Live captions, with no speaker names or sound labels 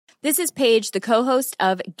This is Paige, the co-host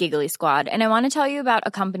of Giggly Squad, and I want to tell you about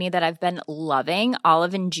a company that I've been loving,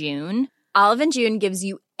 Olive & June. Olive & June gives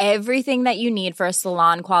you everything that you need for a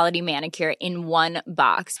salon-quality manicure in one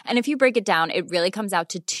box. And if you break it down, it really comes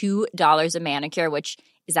out to $2 a manicure, which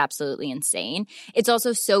is absolutely insane. It's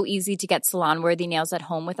also so easy to get salon-worthy nails at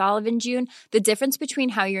home with Olive & June. The difference between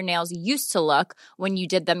how your nails used to look when you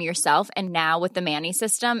did them yourself and now with the Mani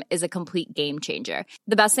system is a complete game changer.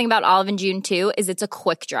 The best thing about Olive & June, too, is it's a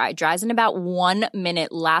quick dry. Dries in about 1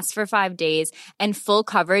 minute, lasts for 5 days, and full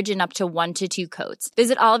coverage in up to 1 to 2 coats.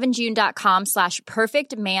 Visit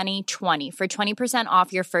oliveandjune.com/perfectmani20 for 20%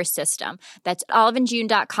 off your first system. That's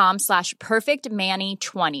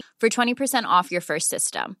oliveandjune.com/perfectmani20 for 20% off your first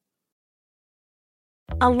system.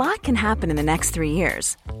 A lot can happen in the next 3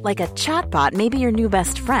 years. Like a chatbot may be your new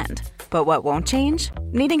best friend. But what won't change?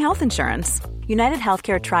 Needing health insurance. United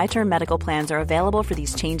Healthcare Tri-Term Medical Plans are available for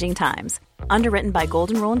these changing times. Underwritten by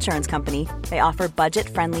Golden Rule Insurance Company, they offer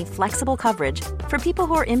budget-friendly, flexible coverage for people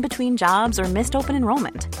who are in between jobs or missed open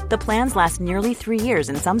enrollment. The plans last nearly 3 years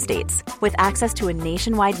in some states, with access to a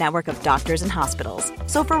nationwide network of doctors and hospitals.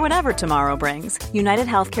 So for whatever tomorrow brings, United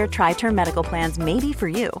Healthcare Tri-Term Medical Plans may be for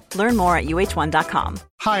you. Learn more at uh1.com.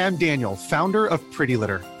 Hi, I'm Daniel, founder of Pretty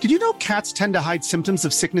Litter. Did you know cats tend to hide symptoms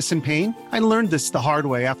of sickness and pain? I learned this the hard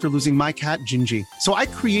way after losing my cat, Gingy. So I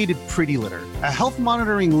created Pretty Litter, a health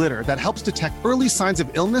monitoring litter that helps detect early signs of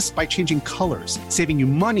illness by changing colors, saving you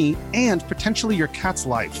money and potentially your cat's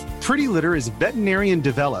life. Pretty Litter is veterinarian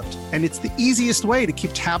developed, and it's the easiest way to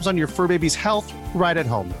keep tabs on your fur baby's health right at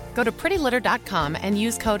home. Go to prettylitter.com and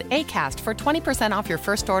use code ACAST for 20% off your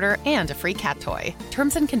first order and a free cat toy.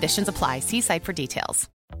 Terms and conditions apply. See site for details.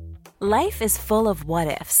 Life is full of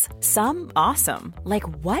what-ifs. Some awesome, like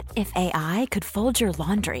what if AI could fold your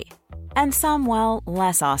laundry? And some, well,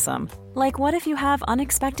 less awesome, like what if you have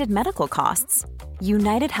unexpected medical costs?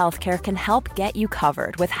 United Healthcare can help get you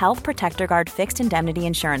covered with Health Protector Guard fixed indemnity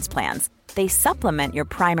insurance plans. They supplement your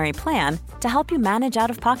primary plan to help you manage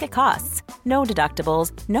out-of-pocket costs. No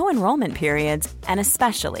deductibles, no enrollment periods, and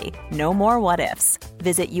especially no more what-ifs.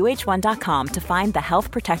 Visit uh1.com to find the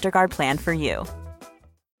Health Protector Guard plan for you.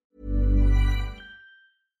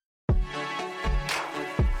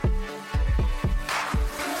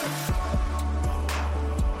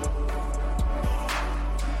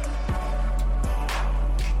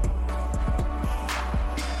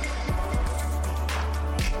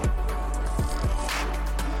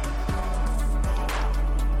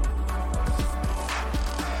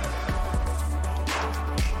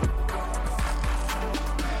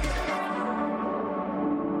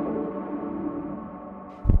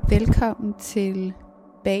 Velkommen til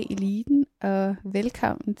Bag Eliten, og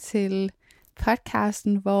velkommen til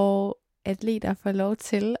podcasten, hvor atleter får lov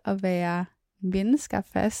til at være mennesker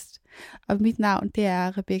først. Og mit navn, det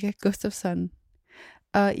er Rebecca Gustafsson.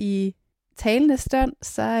 Og i talende stund,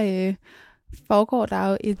 så foregår der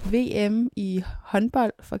jo et VM i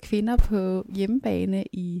håndbold for kvinder på hjemmebane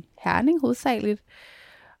i Herning hovedsageligt.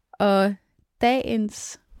 Og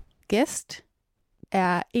dagens gæst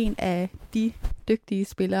er en af de dygtige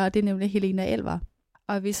spillere, det er nemlig Helena Elver.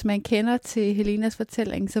 Og hvis man kender til Helenas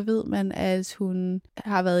fortælling, så ved man, at hun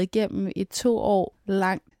har været igennem et 2 år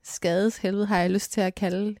langt skadeshelvede, har jeg lyst til at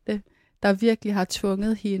kalde det, der virkelig har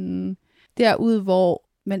tvunget hende derud, hvor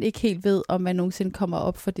man ikke helt ved, om man nogensinde kommer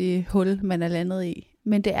op for det hul, man er landet i.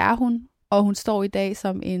 Men det er hun, og hun står i dag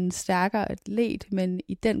som en stærkere atlet, men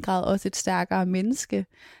i den grad også et stærkere menneske,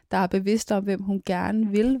 der er bevidst om, hvem hun gerne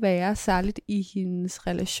vil være, særligt i hendes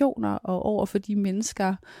relationer og over for de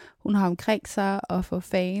mennesker, hun har omkring sig, og for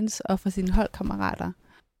fans og for sine holdkammerater.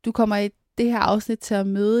 Du kommer i det her afsnit til at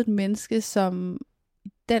møde et menneske, som i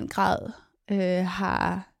den grad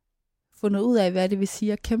har fundet ud af, hvad det vil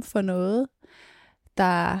sige at kæmpe for noget,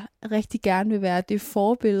 der rigtig gerne vil være det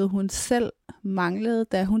forbillede, hun selv manglede,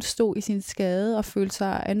 da hun stod i sin skade og følte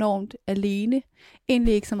sig enormt alene.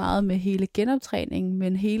 Egentlig ikke så meget med hele genoptræningen,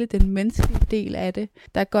 men hele den menneskelige del af det,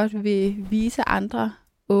 der godt vil vise andre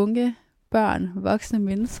unge, børn, voksne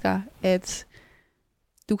mennesker, at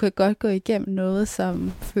du kan godt gå igennem noget,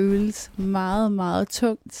 som føles meget, meget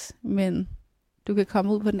tungt, men du kan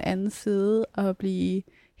komme ud på den anden side og blive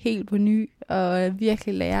helt på ny og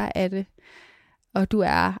virkelig lære af det. Og du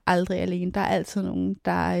er aldrig alene. Der er altid nogen,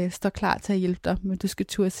 der står klar til at hjælpe dig, men du skal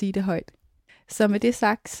turde sige det højt. Så med det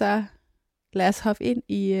sagt, så lad os hoppe ind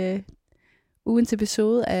i ugens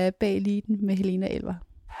episode af Bag Eliten med Helena Elver.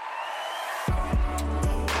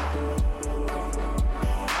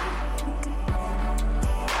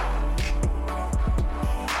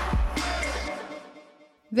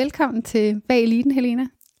 Velkommen til Bag Eliten, Helena.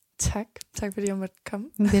 Tak fordi jeg måtte komme.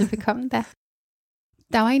 Velbekomme da.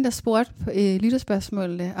 Der var en, der spurgte på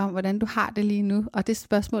lytterspørgsmålene om, hvordan du har det lige nu. Og det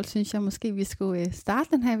spørgsmål, synes jeg måske, vi skulle starte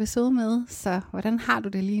den her episode med. Så hvordan har du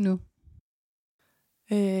det lige nu?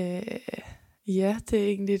 Ja, det er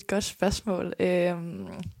egentlig et godt spørgsmål. Ja,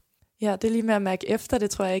 det er lige med at mærke efter. Det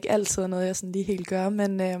tror jeg ikke altid er noget, jeg sådan lige helt gør.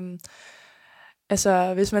 Men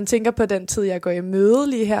altså, hvis man tænker på den tid, jeg går i møde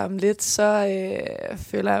lige her om lidt, så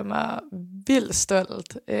føler jeg mig vildt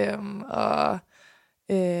stolt. Og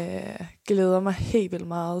glæder mig helt vildt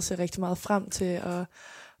meget, ser rigtig meget frem til at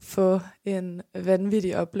få en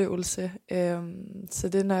vanvittig oplevelse. Så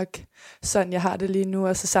det er nok sådan, jeg har det lige nu.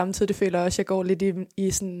 Og så samtidig føler jeg også, at jeg går lidt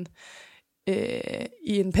i sådan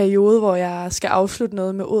i en periode, hvor jeg skal afslutte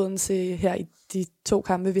noget med Odense her i de 2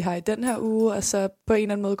 kampe, vi har i den her uge. Og så på en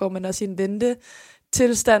eller anden måde går man også i en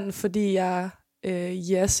ventetilstand, fordi jeg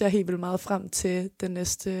ser helt vildt meget frem til den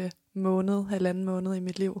næste halvanden måned i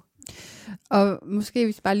mit liv. Og måske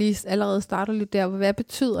hvis bare lige allerede starter lidt der, hvad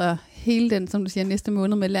betyder hele den, som du siger, næste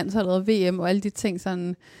måned med landsholdet og VM og alle de ting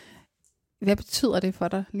sådan, hvad betyder det for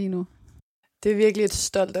dig lige nu? Det er virkelig et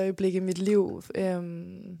stolt øjeblik i mit liv,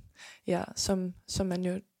 som man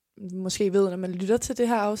jo måske ved, når man lytter til det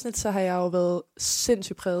her afsnit, så har jeg jo været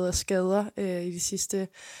sindssygt præget af skader i de sidste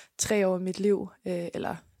 3 år i mit liv,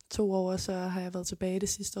 eller 2 år, så har jeg været tilbage det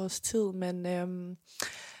sidste års tid, men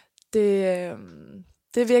det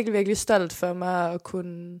er virkelig, virkelig stolt for mig at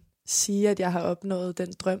kunne sige, at jeg har opnået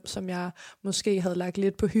den drøm, som jeg måske havde lagt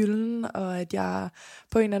lidt på hylden, og at jeg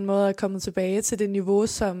på en eller anden måde er kommet tilbage til det niveau,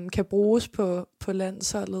 som kan bruges på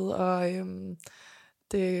landsholdet, og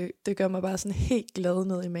det gør mig bare sådan helt glad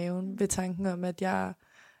ned i maven ved tanken om, at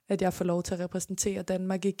jeg får lov til at repræsentere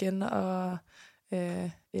Danmark igen, og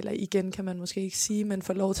eller igen kan man måske ikke sige, men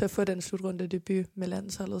får lov til at få den slutrunde debut med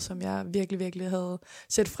landsholdet, som jeg virkelig, virkelig havde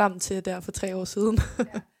set frem til der for 3 år siden.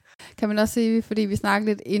 Ja. Kan man også sige, fordi vi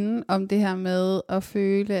snakkede lidt inden om det her med at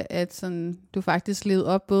føle, at sådan, du faktisk levede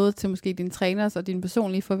op både til måske dine træners og dine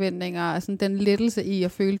personlige forventninger, og sådan den lettelse i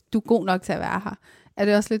at føle, at du er god nok til at være her. Er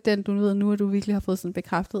det også lidt den, du ved nu, at du virkelig har fået sådan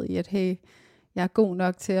bekræftet i, at hey, jeg er god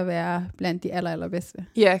nok til at være blandt de allerbedste?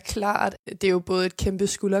 Ja, klart. Det er jo både et kæmpe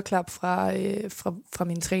skulderklap fra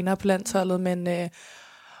mine trænere på landsholdet, men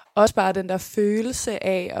også bare den der følelse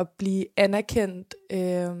af at blive anerkendt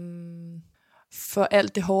for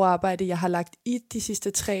alt det hårde arbejde, jeg har lagt i de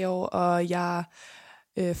sidste 3 år, og jeg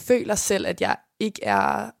føler selv, at jeg ikke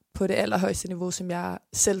er på det allerhøjeste niveau, som jeg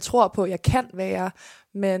selv tror på, jeg kan være,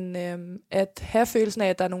 men at have følelsen af,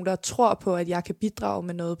 at der er nogen, der tror på, at jeg kan bidrage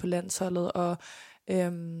med noget på landsholdet, og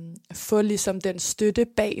få ligesom den støtte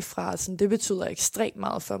bagfra, sådan, det betyder ekstremt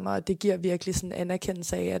meget for mig, og det giver virkelig sådan en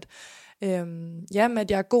anerkendelse af, at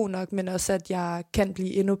at jeg er god nok, men også, at jeg kan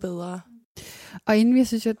blive endnu bedre. Og inden vi,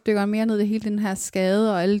 synes jeg, dykker mere ned i hele den her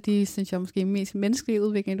skade, og alle de, synes jeg, måske mest menneskelige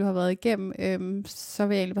udvikling, du har været igennem, så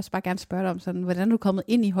vil jeg egentlig bare gerne spørge dig om, sådan, hvordan du er kommet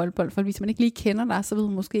ind i håndbold, for hvis man ikke lige kender dig, så ved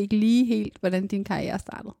man måske ikke lige helt, hvordan din karriere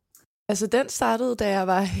startede. Altså den startede, da jeg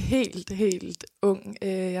var helt ung.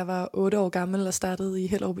 Jeg var 8 år gammel og startede i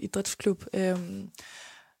Hellerup Idrætsklub.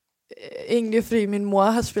 Egentlig fordi min mor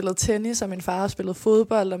har spillet tennis, og min far har spillet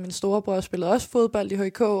fodbold, og min storebror spillede også fodbold i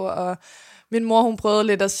HK, og min mor, hun prøvede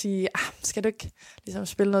lidt at sige, skal du ikke ligesom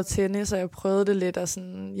spille noget tennis, og jeg prøvede det lidt, og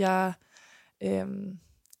sådan,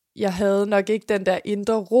 jeg havde nok ikke den der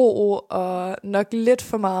indre ro, og nok lidt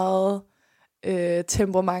for meget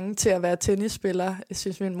temperament til at være tennisspiller,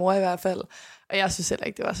 synes min mor i hvert fald, og jeg synes heller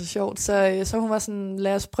ikke, det var så sjovt, så hun var sådan,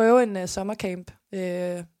 lad os prøve en sommercamp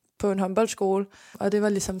på en håndboldskole, og det var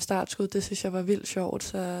ligesom startskud, det synes jeg var vildt sjovt,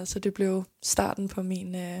 så det blev starten på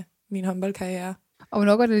min håndboldkarriere. Og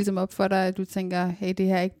hvornår går det ligesom op for dig, at du tænker, hey, det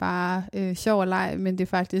her er ikke bare sjov og leg, men det er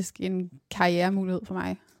faktisk en karrieremulighed for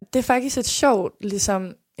mig? Det er faktisk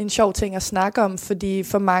en sjov ting at snakke om, fordi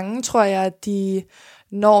for mange tror jeg, at de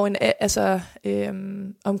når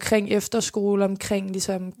omkring efterskole, omkring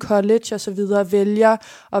ligesom college og så videre, vælger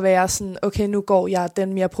at være sådan, okay, nu går jeg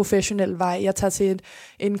den mere professionelle vej. Jeg tager til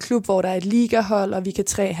en klub, hvor der er et ligahold, og vi kan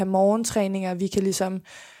have morgentræninger, vi kan ligesom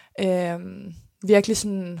virkelig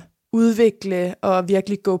sådan udvikle og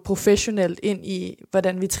virkelig gå professionelt ind i,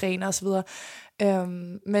 hvordan vi træner osv.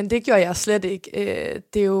 Men det gjorde jeg slet ikke.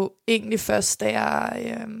 Det er jo egentlig først, da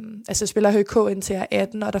jeg spiller HK indtil jeg er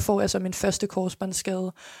 18, og der får jeg så min første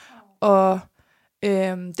korsbåndsskade. Og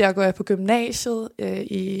der går jeg på gymnasiet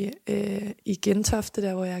i Gentofte,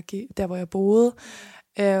 der hvor jeg boede.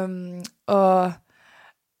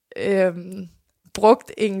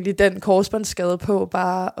 Brugt egentlig den korsbåndsskade på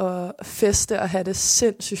bare at feste og have det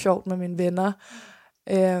sindssygt sjovt med mine venner.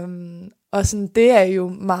 Og sådan, det er jo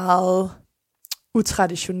meget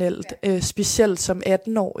utraditionelt, specielt som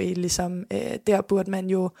 18-årig. Ligesom, der burde man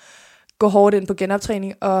jo gå hårdt ind på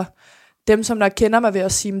genoptræning, og dem, som nok kender mig, vil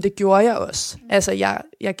også sige, at det gjorde jeg også. Altså,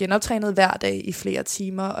 jeg genoptrænede hver dag i flere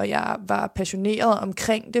timer, og jeg var passioneret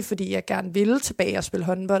omkring det, fordi jeg gerne ville tilbage og spille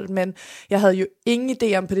håndbold, men jeg havde jo ingen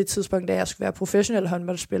idé om på det tidspunkt, at jeg skulle være professionel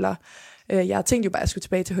håndboldspiller. Jeg tænkte jo bare, at jeg skulle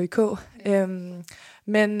tilbage til HK.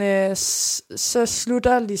 Men så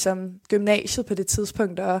slutter ligesom gymnasiet på det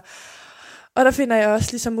tidspunkt, og der finder jeg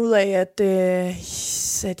også ligesom ud af,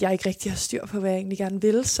 at jeg ikke rigtig har styr på, hvad jeg egentlig gerne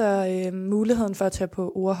vil. Så muligheden for at tage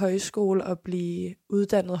på Ore Højskole og blive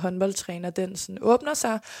uddannet håndboldtræner, den sådan åbner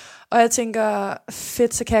sig. Og jeg tænker,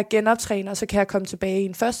 fedt, så kan jeg genoptræne, og så kan jeg komme tilbage i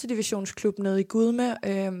en første divisionsklub nede i Gudme.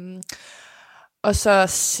 Og så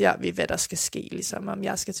ser vi, hvad der skal ske, ligesom om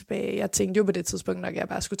jeg skal tilbage. Jeg tænkte jo på det tidspunkt, at jeg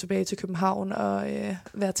bare skulle tilbage til København og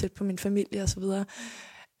være tæt på min familie osv.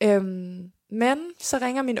 Men så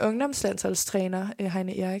ringer min ungdomslandsholdstræner,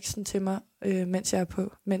 Helena Eriksen, til mig, mens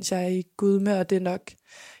jeg er i Gudme, og det er nok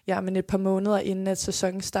men et par måneder inden at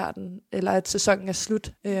sæsonen er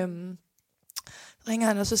slut. Ringer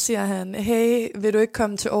han, og så siger han, hey, vil du ikke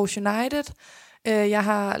komme til Aarhus United? Jeg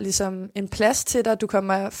har ligesom en plads til dig. Du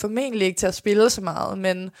kommer formentlig ikke til at spille så meget,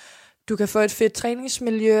 men du kan få et fedt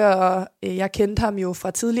træningsmiljø, og jeg kendte ham jo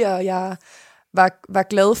fra tidligere, og jeg var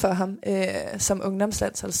glad for ham som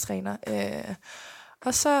ungdomslandsholdstræner.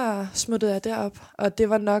 Og så smuttede jeg derop, og det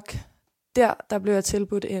var nok der blev jeg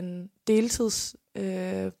tilbudt en deltids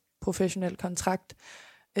professionel kontrakt.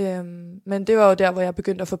 Men det var jo der, hvor jeg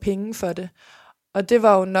begyndte at få penge for det. Og det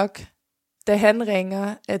var jo nok, da han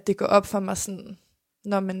ringer, at det går op for mig sådan,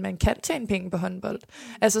 men man kan tjene penge på håndbold.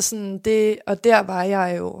 Altså sådan det, og der var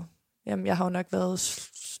jeg jo, jeg har jo nok været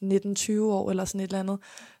 19-20 år eller sådan et eller andet.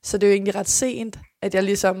 Så det er jo egentlig ret sent, at jeg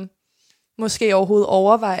ligesom måske overhovedet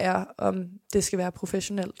overvejer, om det skal være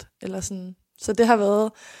professionelt eller sådan. Så det har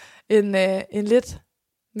været en lidt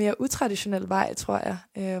mere utraditionel vej, tror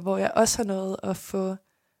jeg, hvor jeg også har nået at få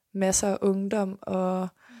masser af ungdom og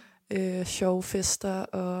sjove fester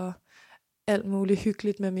og alt muligt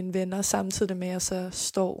hyggeligt med mine venner, samtidig med at jeg så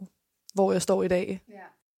står, hvor jeg står i dag.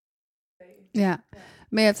 Ja.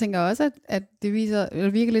 Men jeg tænker også, at det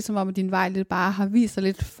virker lidt som om, at din vej lidt bare har vist sig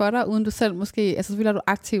lidt for dig, uden du selv måske, altså selvfølgelig har du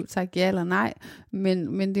aktivt sagt ja eller nej,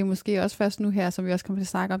 men det er måske også først nu her, som vi også kommer til at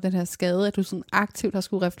snakke om, den her skade, at du sådan aktivt har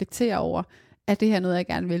skulle reflektere over, er det her noget, jeg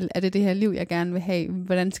gerne vil? Er det det her liv, jeg gerne vil have?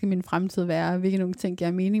 Hvordan skal min fremtid være? Hvilke nogle ting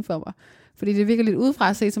giver mening for mig? Fordi det virker lidt udefra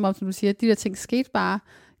at se, som om, som du siger, at de der ting skete bare,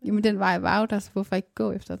 jamen den vej var jo der, så hvorfor ikke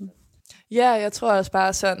gå efter den? Ja, jeg tror også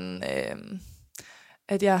bare sådan,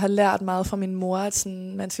 at jeg har lært meget fra min mor, at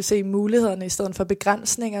sådan, man skal se mulighederne i stedet for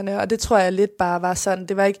begrænsningerne, og det tror jeg lidt bare var sådan.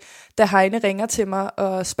 Det var ikke, da Heine ringer til mig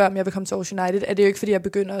og spørger, om jeg vil komme til Aarhus United, er det jo ikke, fordi jeg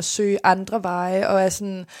begynder at søge andre veje, og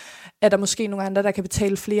er der måske nogle andre, der kan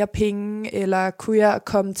betale flere penge, eller kunne jeg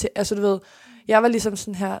komme til, altså du ved, jeg var ligesom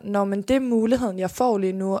sådan her, men det er muligheden, jeg får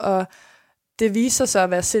lige nu, og det viser sig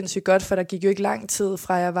at være sindssygt godt, for der gik jo ikke lang tid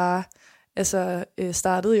fra jeg var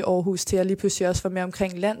startede i Aarhus til jeg lige pludselig også var med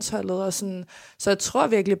omkring landsholdet og sådan. Så jeg tror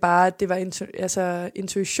virkelig bare, at det var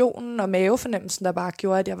intuitionen og mavefornemmelsen, der bare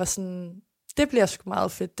gjorde, at jeg var sådan, det bliver sgu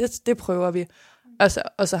meget fedt, det prøver vi.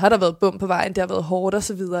 Og så har der været bum på vejen, det har været hårdt og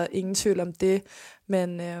så videre, ingen tvivl om det,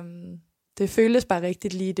 men det føles bare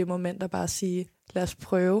rigtigt lige i det moment at bare sige, lad os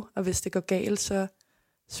prøve, og hvis det går galt, så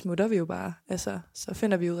smutter vi jo bare, så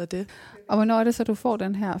finder vi ud af det. Og hvornår er det så, du får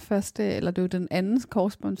den her første, eller det er jo den anden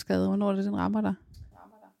korsbåndsskade, hvornår er det, den rammer dig?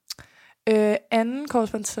 Anden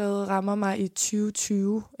korsbåndsskade rammer mig i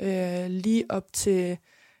 2020, lige op til,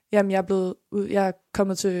 jeg er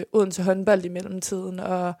kommet til Odense håndbold i mellemtiden,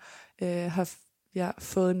 og har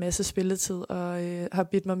fået en masse spilletid, og har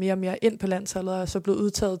bidt mig mere og mere ind på landsholdet, og så blevet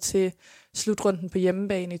udtaget til slutrunden på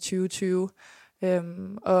hjemmebane i 2020.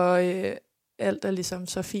 Alt er ligesom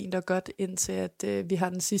så fint og godt, indtil at vi har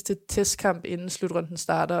den sidste testkamp, inden slutrunden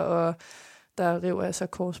starter, og der river jeg så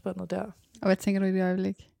korsbåndet der. Og hvad tænker du i det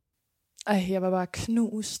øjeblik? Jeg var bare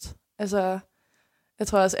knust. Jeg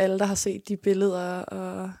tror også alle, der har set de billeder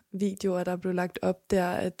og videoer, der blev lagt op der,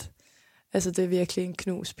 at det er virkelig en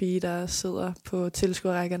knust pige, der sidder på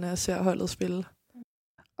tilskuerrækkerne og ser holdet spille.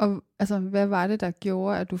 Og hvad var det, der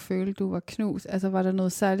gjorde, at du følte, du var knust? Var der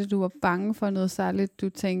noget særligt, du var bange for, noget særligt, du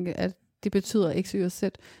tænkte, at det betyder ikke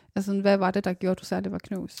sygt? Hvad var det, der gjorde, at du særligt var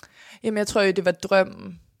knust? Jamen, jeg tror jo, det var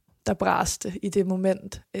drømmen, der braste i det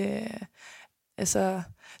moment.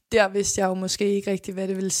 Der vidste jeg jo måske ikke rigtig, hvad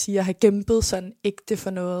det ville sige at have kæmpet sådan ægte for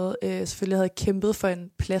noget. Selvfølgelig havde jeg kæmpet for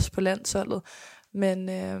en plads på landsholdet, men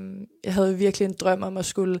jeg havde virkelig en drøm om at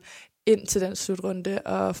skulle ind til den slutrunde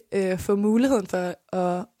og få muligheden for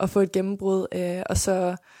at få et gennembrud, og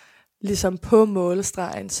så ligesom på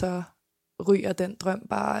målstregen, så ryger den drøm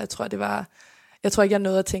bare. Jeg tror, det var Jeg tror ikke, jeg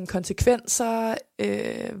nåede at tænke konsekvenser,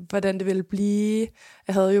 hvordan det ville blive.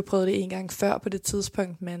 Jeg havde jo prøvet det en gang før på det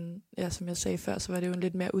tidspunkt, men ja, som jeg sagde før, så var det jo en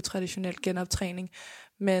lidt mere utraditionel genoptræning.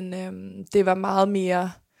 Men det var meget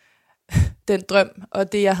mere den drøm,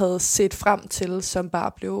 og det jeg havde set frem til, som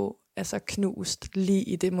bare blev altså knust lige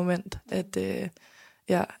i det moment, at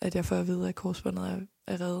jeg får at vide, at korsbåndet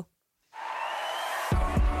er reddet.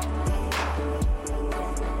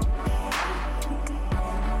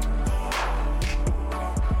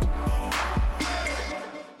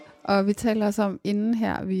 Og vi taler også om inden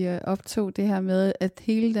her, vi optog det her med, at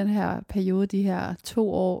hele den her periode, de her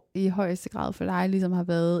 2 år i højeste grad for dig, ligesom har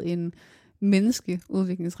været en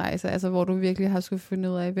menneskeudviklingsrejse, altså hvor du virkelig har skulle finde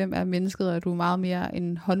ud af, hvem er mennesket, og du er meget mere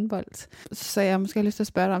en håndbold. Så jeg måske har lyst til at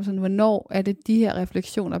spørge dig om, sådan, hvornår er det, de her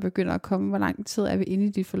refleksioner begynder at komme? Hvor lang tid er vi inde i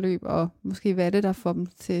dit forløb, og måske hvad er det, der får dem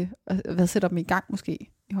til, hvad sætter dem i gang måske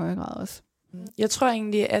i højere grad også? Jeg tror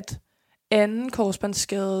egentlig, at anden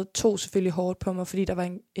korsbåndsskade tog selvfølgelig hårdt på mig, fordi der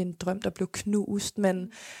var en drøm, der blev knust,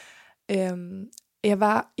 men jeg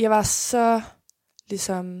var så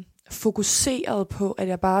ligesom fokuseret på, at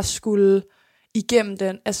jeg bare skulle igennem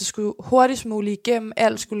den, altså skulle hurtigst muligt igennem,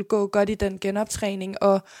 alt skulle gå godt i den genoptræning,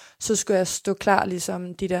 og så skulle jeg stå klar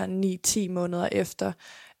ligesom de der 9-10 måneder efter,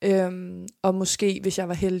 og måske, hvis jeg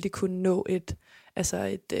var heldig, kunne nå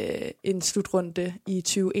en slutrunde i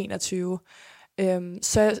 2021.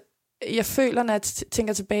 Så jeg føler, når jeg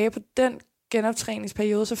tænker tilbage på den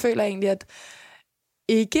genoptræningsperiode, så føler jeg egentlig, at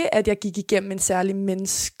ikke, at jeg gik igennem en særlig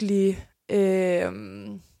menneskelig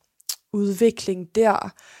udvikling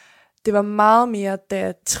der. Det var meget mere,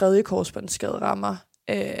 da 3. korsbåndsskade rammer.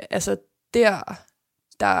 Altså der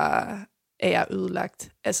er jeg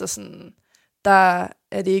ødelagt. Altså sådan, der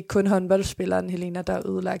er det ikke kun håndboldspilleren Helena, der er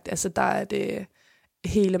ødelagt. Altså der er det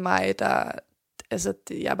hele mig, jeg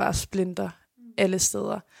er bare splinter alle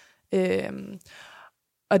steder.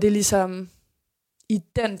 Og det er ligesom i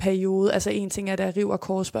den periode, altså en ting er, at jeg river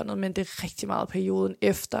korsbåndet, men det er rigtig meget perioden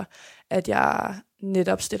efter, at jeg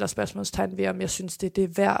netop stiller spørgsmålstegn ved, om jeg synes, det er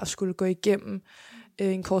værd at skulle gå igennem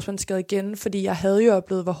en korsbåndsskade igen, fordi jeg havde jo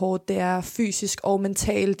oplevet, hvor hårdt det er fysisk og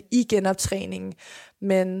mentalt i genoptræningen,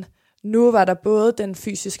 men nu var der både den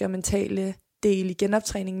fysiske og mentale del i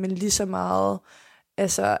genoptræningen, men lige så meget,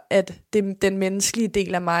 altså at den menneskelige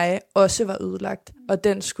del af mig også var ødelagt, og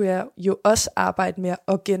den skulle jeg jo også arbejde med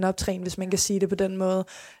at genoptræne, hvis man kan sige det på den måde,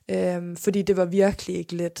 fordi det var virkelig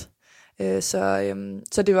ikke let.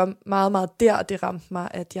 Så det var meget, meget der, det ramte mig,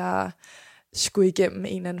 at jeg skulle igennem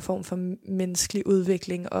en eller anden form for menneskelig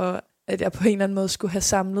udvikling, og at jeg på en eller anden måde skulle have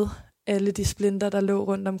samlet alle de splinter, der lå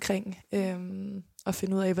rundt omkring, og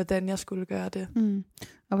finde ud af, hvordan jeg skulle gøre det.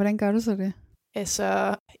 Og hvordan gør du så det?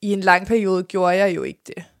 Altså, i en lang periode gjorde jeg jo ikke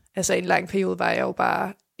det. Altså, i en lang periode var jeg jo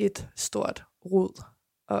bare et stort rod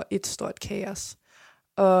og et stort kaos.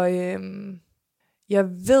 Og jeg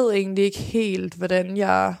ved egentlig ikke helt, hvordan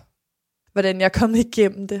jeg kom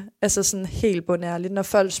igennem det. Altså sådan helt bundærligt. Når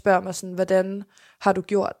folk spørger mig sådan, hvordan har du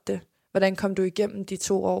gjort det? Hvordan kom du igennem de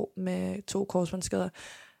 2 år med 2 korsbåndsskader?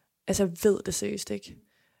 Altså, jeg ved det seriøst ikke.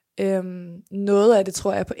 Noget af det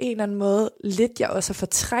tror jeg på en eller anden måde lidt jeg også har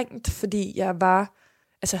fortrængt, fordi jeg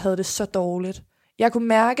havde det så dårligt. Jeg kunne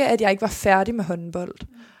mærke, at jeg ikke var færdig med håndbold,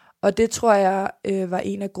 og det tror jeg var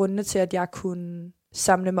en af grundene til, at jeg kunne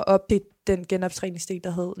samle mig op i den genoptræningsdel,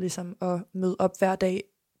 der hed ligesom at møde op hver dag,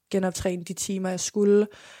 genoptræne de timer jeg skulle,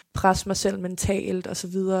 presse mig selv mentalt og så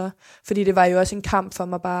videre, fordi det var jo også en kamp for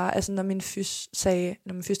mig bare, altså når min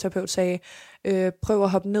fysioterapeut sagde, prøv at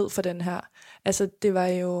hoppe ned for den her, altså det var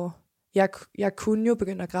jo, jeg kunne jo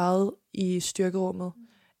begynde at græde i styrkerummet,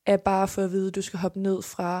 af bare for at vide, at du skal hoppe ned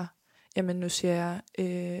fra, jamen nu siger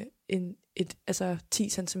jeg, 10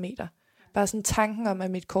 centimeter, bare sådan tanken om,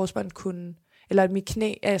 at mit korsbånd kunne, eller at mit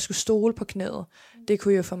knæ, at jeg skulle stole på knæet, det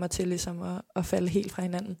kunne jo få mig til ligesom at falde helt fra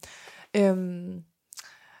hinanden.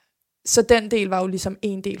 Så den del var jo ligesom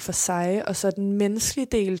en del for sig, og så den menneskelige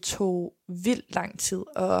del tog vildt lang tid,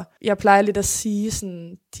 og jeg plejer lidt at sige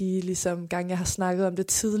sådan, de ligesom gange jeg har snakket om det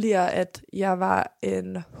tidligere, at jeg var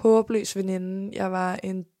en håbløs veninde, jeg var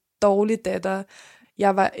en dårlig datter,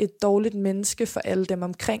 jeg var et dårligt menneske for alle dem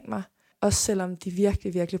omkring mig, også selvom de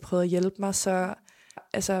virkelig, virkelig prøvede at hjælpe mig, så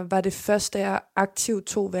var det først, da jeg aktivt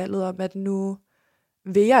tog valget om, at nu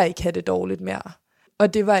vil jeg ikke have det dårligt mere.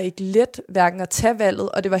 Og det var ikke let hverken at tage valget,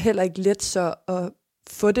 og det var heller ikke let så at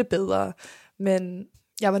få det bedre. Men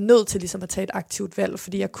jeg var nødt til ligesom at tage et aktivt valg,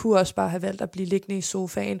 fordi jeg kunne også bare have valgt at blive liggende i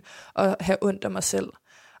sofaen og have ondt af mig selv.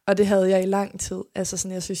 Og det havde jeg i lang tid. Altså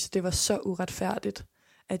sådan, jeg synes, det var så uretfærdigt,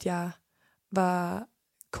 at jeg var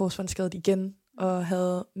korsbåndsskadet igen og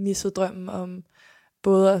havde misset drømmen om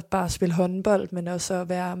både at bare spille håndbold, men også at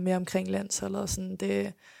være mere omkring landsholdet og sådan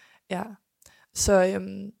det, ja. Så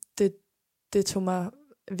det tog mig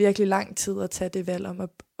virkelig lang tid at tage det valg om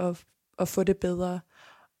at få det bedre,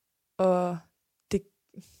 og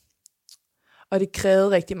det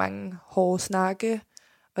krævede rigtig mange hårde snakke,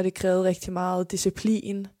 og det krævede rigtig meget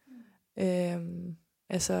disciplin,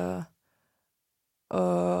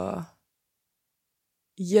 og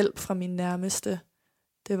hjælp fra mine nærmeste.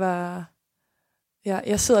 Det var,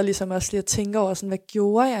 jeg sidder ligesom også lige og tænker over, sådan, hvad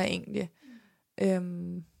gjorde jeg egentlig?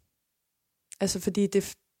 Fordi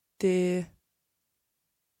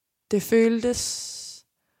det føltes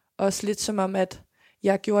også lidt som om, at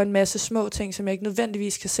jeg gjorde en masse små ting, som jeg ikke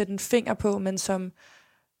nødvendigvis kan sætte en finger på, men som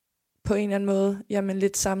på en eller anden måde, jamen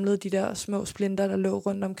lidt samlede de der små splinter, der lå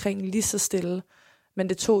rundt omkring lige så stille. Men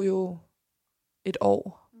det tog jo et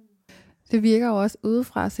år. Det virker jo også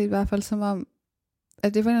udefra set i hvert fald som om,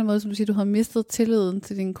 at det på en eller anden måde, som du siger, du har mistet tilliden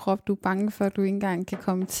til din krop. Du er bange for, at du ikke engang kan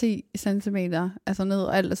komme 10 cm altså ned,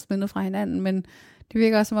 og alt er spændet fra hinanden. Men det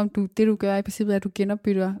virker også som om, det du gør i princippet, er, at du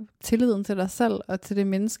genopbygger tilliden til dig selv og til det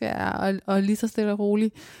menneske er, og lige så stille og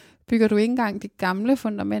roligt bygger du ikke engang det gamle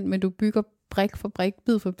fundament, men du bygger brik for brik,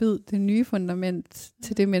 bid for bid, det nye fundament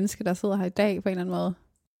til det menneske, der sidder her i dag på en eller anden måde.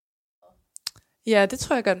 Ja, det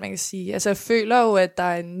tror jeg godt, man kan sige. Altså, jeg føler jo, at der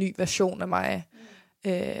er en ny version af mig,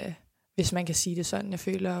 hvis man kan sige det sådan. Jeg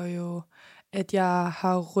føler jo, at jeg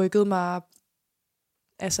har rykket mig,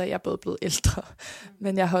 altså jeg er både blevet ældre,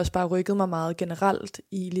 men jeg har også bare rykket mig meget generelt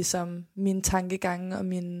i ligesom mine tankegange og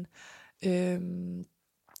min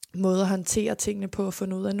måde at håndtere tingene på, og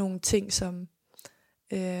fundet ud af nogle ting, som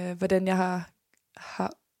hvordan jeg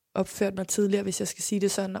har opført mig tidligere, hvis jeg skal sige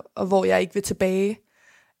det sådan, og hvor jeg ikke vil tilbage.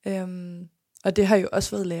 Og det har jo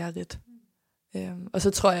også været lærerigt. Og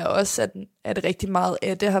så tror jeg også, at rigtig meget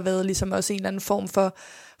af det har været ligesom også en eller anden form for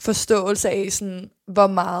forståelse af, sådan, hvor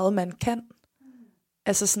meget man kan.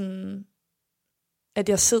 Altså sådan, at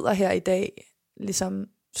jeg sidder her i dag, ligesom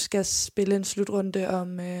skal spille en slutrunde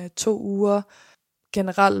om 2 uger,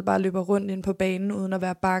 generelt bare løber rundt ind på banen, uden at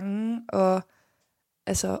være bange, og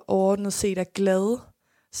altså overordnet set er glad.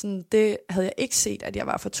 Sådan, det havde jeg ikke set, at jeg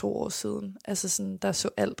var for 2 år siden. Altså sådan, der så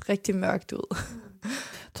alt rigtig mørkt ud.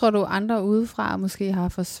 Tror du, andre udefra måske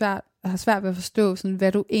har svært ved at forstå, sådan,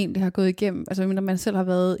 hvad du egentlig har gået igennem? Altså, når man selv har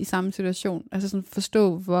været i samme situation. Altså sådan,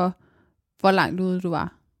 forstå, hvor langt ude du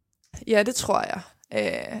var. Ja, det tror jeg.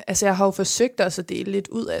 Altså, jeg har jo forsøgt også at dele lidt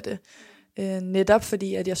ud af det. Netop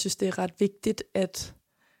fordi, at jeg synes, det er ret vigtigt, at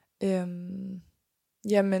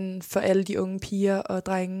jamen, for alle de unge piger og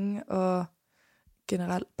drenge, og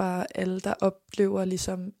generelt bare alle, der oplever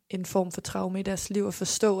ligesom en form for traume i deres liv, og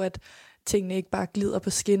forstå, at tingene ikke bare glider på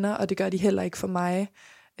skinner, og det gør de heller ikke for mig.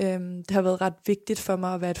 Det har været ret vigtigt for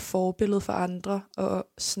mig at være et forbillede for andre, og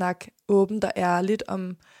snakke åbent og ærligt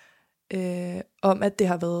om at det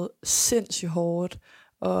har været sindssygt hårdt,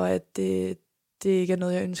 og at det ikke er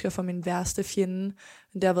noget, jeg ønsker for min værste fjende.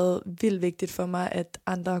 Men det har været vildt vigtigt for mig, at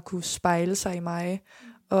andre kunne spejle sig i mig,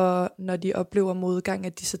 og når de oplever modgang,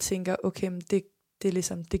 at de så tænker, okay, men det er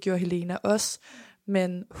ligesom, det gjorde Helena også,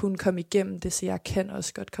 men hun kom igennem det, så jeg kan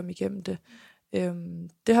også godt komme igennem det.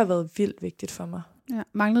 Det har været vildt vigtigt for mig. Ja,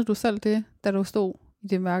 manglede du selv det, da du stod i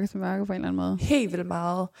det mørke til mørke på en eller anden måde? Helt vildt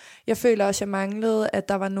meget. Jeg føler også, at jeg manglede, at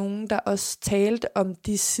der var nogen, der også talte om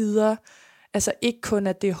de sider, altså ikke kun,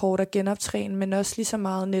 at det er hårdt at genoptræne, men også lige så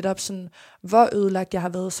meget netop sådan, hvor ødelagt jeg har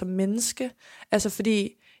været som menneske. Altså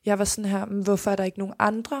fordi jeg var sådan her, hvorfor er der ikke nogen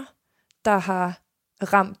andre, der har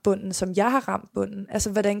ramt bunden, som jeg har ramt bunden?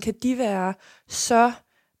 Altså hvordan kan de være så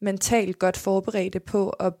mentalt godt forberedte på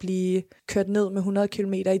at blive kørt ned med 100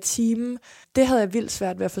 km i timen? Det havde jeg vildt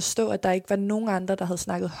svært ved at forstå, at der ikke var nogen andre, der havde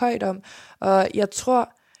snakket højt om. Og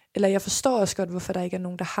jeg forstår også godt, hvorfor der ikke er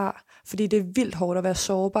nogen, der har. Fordi det er vildt hårdt at være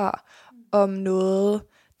sårbar om noget,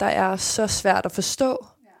 der er så svært at forstå.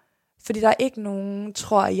 Fordi der er ikke nogen,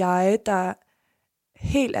 tror jeg, der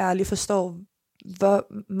helt ærligt forstår, hvor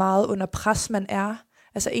meget under pres man er.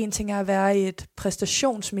 Altså en ting er at være i et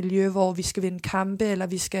præstationsmiljø, hvor vi skal vinde kampe, eller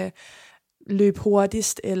vi skal løbe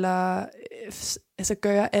hurtigst, eller altså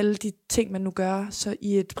gøre alle de ting, man nu gør så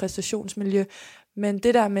i et præstationsmiljø. Men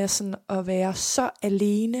det der med sådan at være så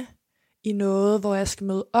alene i noget, hvor jeg skal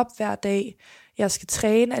møde op hver dag, jeg skal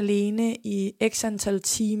træne alene i x antal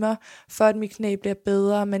timer, for at mit knæ bliver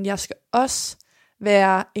bedre, men jeg skal også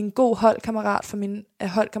være en god holdkammerat for mine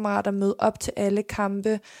holdkammerater, møde op til alle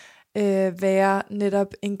kampe, være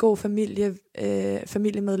netop en god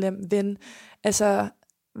familiemedlem, ven. Altså,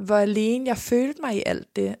 hvor alene jeg følte mig i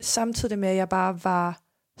alt det, samtidig med, at jeg bare var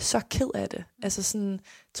så ked af det. Altså sådan, jeg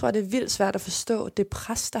tror, det er vildt svært at forstå det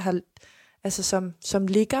pres, der har, altså som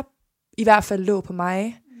ligger i hvert fald lå på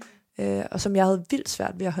mig, og som jeg havde vildt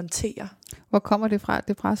svært ved at håndtere. Hvor kommer det fra,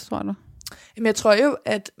 det pres, tror du? Jamen, jeg tror jo,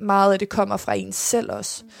 at meget af det kommer fra en selv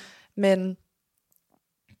også. Men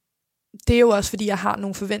det er jo også, fordi jeg har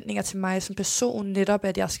nogle forventninger til mig som person, netop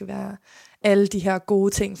at jeg skal være alle de her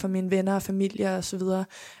gode ting for mine venner og familie og så videre.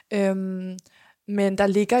 Men der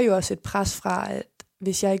ligger jo også et pres fra, at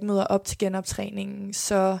hvis jeg ikke møder op til genoptræningen,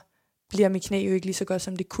 så bliver mit knæ jo ikke lige så godt,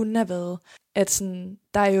 som det kunne have været. At sådan,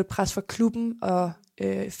 der er jo et pres fra klubben, og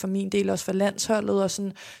for min del også for landsholdet, og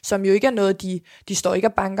sådan, som jo ikke er noget, de står ikke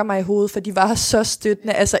og banker mig i hovedet, for de var så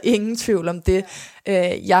støttende, altså ingen tvivl om det.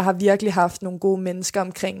 Jeg har virkelig haft nogle gode mennesker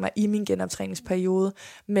omkring mig i min genoptræningsperiode,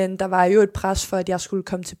 men der var jo et pres for, at jeg skulle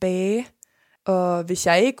komme tilbage, og hvis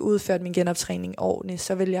jeg ikke udførte min genoptræning ordentligt,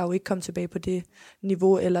 så ville jeg jo ikke komme tilbage på det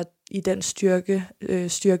niveau, eller i den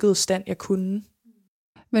styrkede stand, jeg kunne.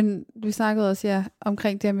 Men vi snakkede også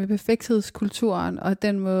omkring det her med perfekthedskulturen, og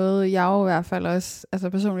den måde, jeg jo i hvert fald også, altså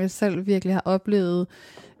personligt selv virkelig har oplevet,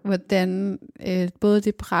 hvordan både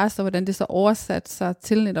det pres, og hvordan det så oversat sig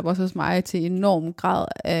til netop også hos mig til enorm grad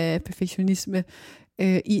af perfektionisme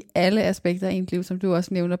i alle aspekter af ens liv, som du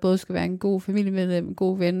også nævner, både skal være en god familiemedlem, en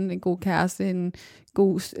god ven, en god kæreste, en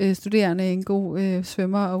god studerende, en god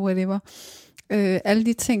svømmer og whatever. Alle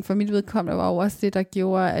de ting for mit vedkommende var jo også det, der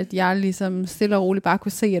gjorde, at jeg ligesom stille og roligt bare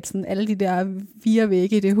kunne se, at sådan alle de der 4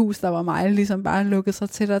 vægge i det hus, der var mig, ligesom bare lukkede sig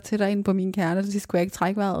tættere og tættere ind på mine kerner, så skulle jeg ikke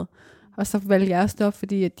trække vejret. Og så valgte jeg at stoppe,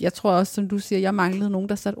 fordi jeg tror også, som du siger, jeg manglede nogen,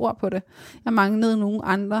 der satte ord på det. Jeg manglede nogen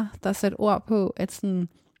andre, der satte ord på, at sådan,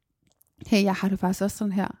 hey, jeg har det faktisk også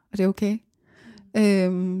sådan her, og det er okay.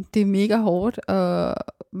 Det er mega hårdt,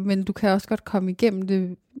 men du kan også godt komme igennem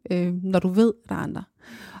det, når du ved, at der er andre.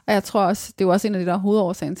 Og jeg tror også, det var også en af de der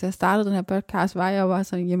hovedårsager til at starte den her podcast, var jeg var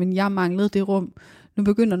sådan, jamen jeg manglede det rum. Nu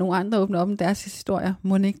begynder nogle andre at åbne op om deres historier.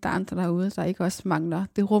 Må ikke der er andre derude, der ikke også mangler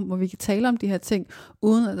det rum, hvor vi kan tale om de her ting,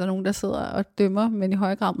 uden at der er nogen, der sidder og dømmer, men i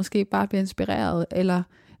høj grad måske bare bliver inspireret, eller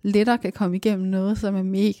lettere kan komme igennem noget, som er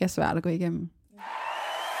mega svært at gå igennem.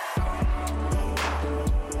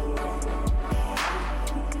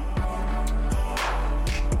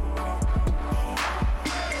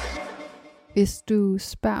 Hvis du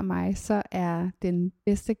spørger mig, så er den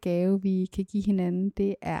bedste gave, vi kan give hinanden,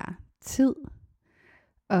 det er tid.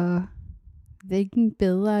 Og hvilken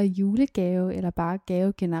bedre julegave, eller bare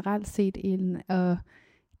gave generelt set, end at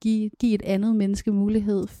give et andet menneske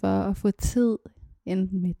mulighed for at få tid,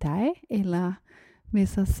 enten med dig eller med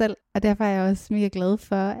sig selv. Og derfor er jeg også mega glad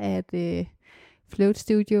for, at Float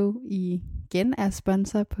Studio igen er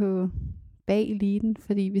sponsor på Bag Eliten,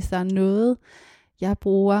 fordi hvis der er noget, jeg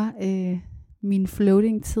bruger min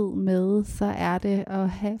floating-tid med, så er det at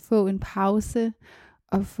få en pause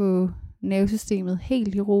og få nervesystemet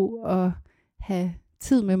helt i ro og have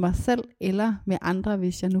tid med mig selv eller med andre,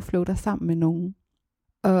 hvis jeg nu floater sammen med nogen.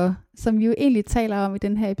 Og som vi jo egentlig taler om i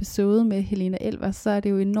den her episode med Helena Elver, så er det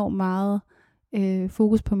jo enormt meget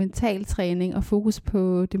fokus på mental træning og fokus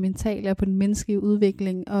på det mentale og på den menneskelige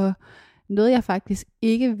udvikling. Og noget jeg faktisk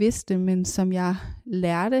ikke vidste, men som jeg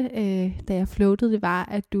lærte, da jeg floatede, det var,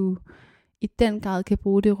 at du i den grad kan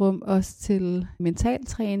bruge det rum også til mental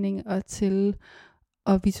træning og til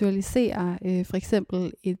at visualisere for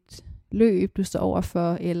eksempel et løb, du står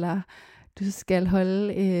overfor, eller du skal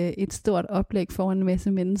holde et stort oplæg foran en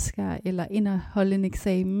masse mennesker, eller ind og holde en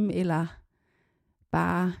eksamen, eller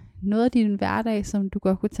bare noget af din hverdag, som du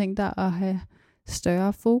godt kunne tænke dig at have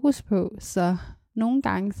større fokus på. Så nogle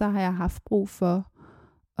gange så har jeg haft brug for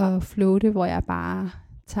at floate, hvor jeg bare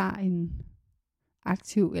tager en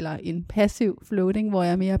aktiv eller en passiv floating, hvor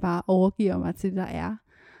jeg mere bare overgiver mig til det, der er.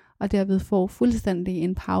 Og derved får fuldstændig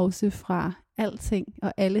en pause fra alting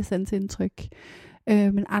og alle sanseindtryk.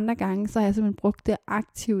 Men andre gange, så har jeg simpelthen brugt det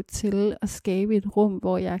aktivt til at skabe et rum,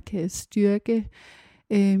 hvor jeg kan styrke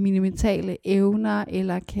mine mentale evner,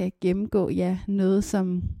 eller kan gennemgå noget,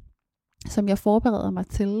 som jeg forbereder mig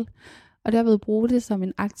til. Og derved bruge det som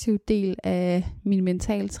en aktiv del af min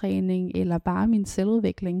mentaltræning, eller bare min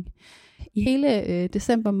selvudvikling. I hele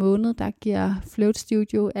december måned, der giver Float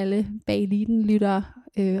Studio alle Bag Eliten lyttere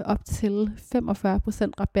op til 45%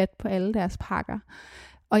 rabat på alle deres pakker.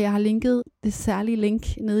 Og jeg har linket det særlige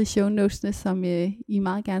link nede i show notesene, som I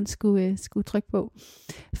meget gerne skulle trykke på,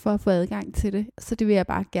 for at få adgang til det. Så det vil jeg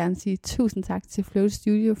bare gerne sige tusind tak til Float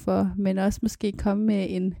Studio for, men også måske komme med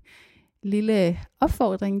en lille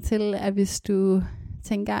opfordring til, at hvis du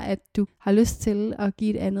tænker, at du har lyst til at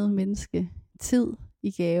give et andet menneske tid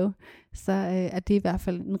i gave, så er det i hvert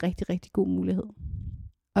fald en rigtig, rigtig god mulighed.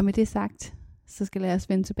 Og med det sagt, så skal lad os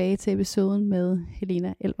vende tilbage til episoden med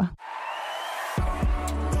Helena Elver.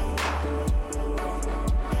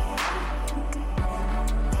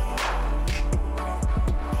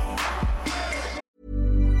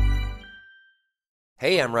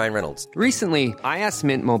 Hey, I'm Ryan Reynolds. Recently, I asked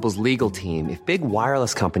Mint Mobile's legal team if big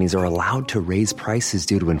wireless companies are allowed to raise prices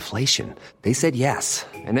due to inflation. They said yes.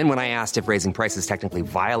 And then when I asked if raising prices technically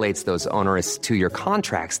violates those onerous two-year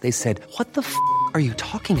contracts, they said, "What the are you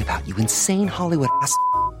talking about, you insane Hollywood ass?"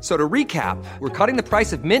 So to recap, we're cutting the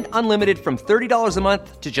price of Mint Unlimited from $30 a month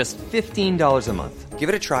to just $15 a month. Give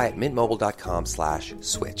it a try at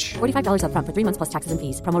mintmobile.com/switch. $45 up front for 3 months plus taxes and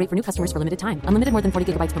fees. Promo rate for new customers for limited time. Unlimited more than 40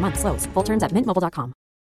 gigabytes per month. Slows full terms at mintmobile.com.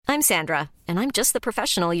 I'm Sandra, and I'm just the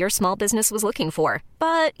professional your small business was looking for.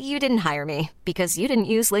 But you didn't hire me because you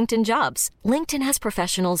didn't use LinkedIn Jobs. LinkedIn has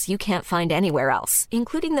professionals you can't find anywhere else,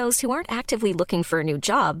 including those who aren't actively looking for a new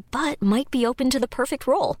job, but might be open to the perfect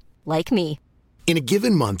role, like me. In a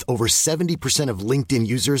given month, over 70% of LinkedIn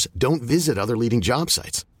users don't visit other leading job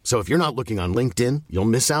sites. So if you're not looking on LinkedIn,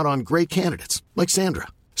 you'll miss out on great candidates like Sandra.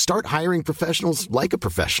 Start hiring professionals like a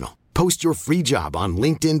professional. Post your free job on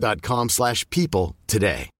linkedin.com/people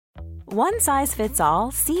today. One size fits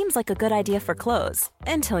all seems like a good idea for clothes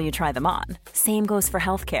until you try them on. Same goes for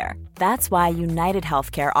healthcare. That's why United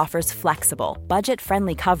Healthcare offers flexible,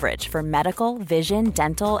 budget-friendly coverage for medical, vision,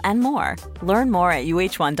 dental, and more. Learn more at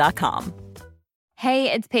uh1.com. Hey,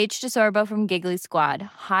 it's Paige DeSorbo from Giggly Squad.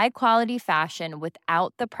 High quality fashion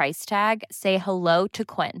without the price tag. Say hello to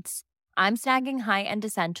Quince. I'm snagging high-end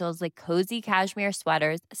essentials like cozy cashmere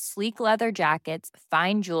sweaters, sleek leather jackets,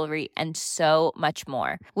 fine jewelry, and so much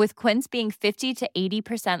more. With Quince being 50 to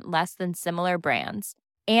 80% less than similar brands.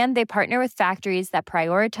 And they partner with factories that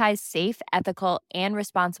prioritize safe, ethical, and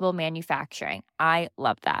responsible manufacturing. I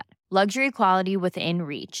love that. Luxury quality within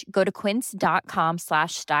reach. Go to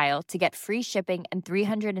quince.com/style to get free shipping and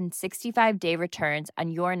 365-day returns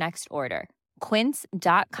on your next order.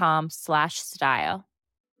 Quince.com/style.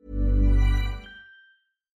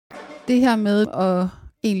 Det her med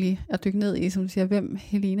at dykke ned i, som du siger, hvem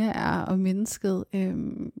Helena er og mennesket.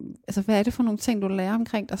 Altså, hvad er det for nogle ting, du lærer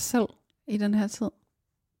omkring dig selv i den her tid?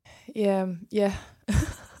 Ja.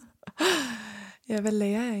 Ja, hvad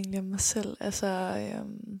lærer jeg egentlig om mig selv? Altså,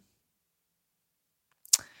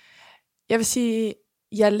 jeg vil sige,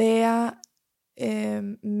 jeg lærer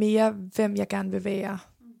mere, hvem jeg gerne vil være.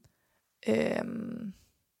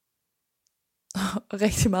 Og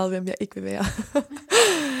rigtig meget, hvem jeg ikke vil være.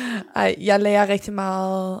 Jeg lærer rigtig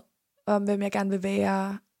meget om, hvem jeg gerne vil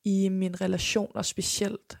være i mine relationer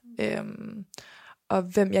specielt. Og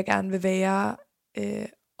hvem jeg gerne vil være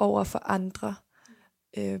over for andre.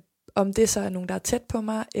 Om det så er nogen, der er tæt på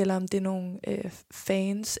mig, eller om det er nogle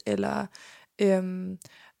fans, eller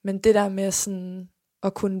men det der med sådan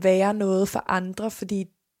at kunne være noget for andre, fordi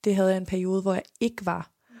det havde jeg en periode, hvor jeg ikke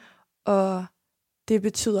var. Og det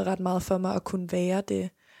betyder ret meget for mig at kunne være det.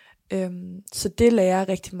 Så det lærer jeg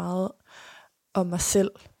rigtig meget om mig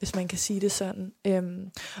selv, hvis man kan sige det sådan.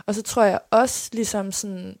 Og så tror jeg også ligesom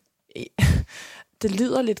sådan, det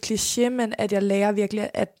lyder lidt kliché, men at jeg lærer virkelig,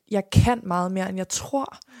 at jeg kan meget mere, end jeg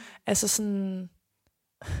tror. Altså sådan,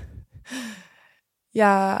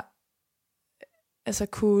 jeg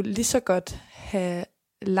kunne lige så godt have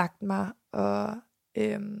lagt mig og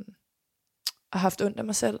haft ondt af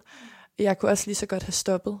mig selv. Jeg kunne også lige så godt have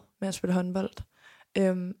stoppet med at spille håndbold.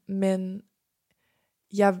 Men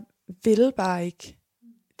jeg ville bare ikke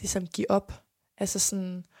ligesom give op. Altså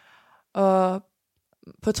sådan, og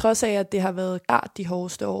på trods af, at det har været klart de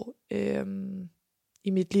hårdeste år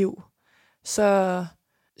i mit liv, så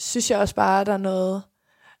synes jeg også bare, at der er noget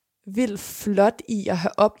vildt flot i at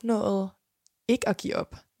have opnået ikke at give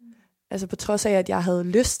op. Altså på trods af, at jeg havde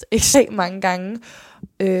lyst ekstremt mange gange,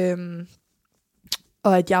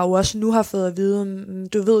 og at jeg jo også nu har fået at vide,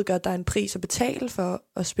 du ved godt, der er en pris at betale for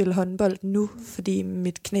at spille håndbold nu, fordi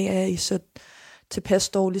mit knæ er i så tilpas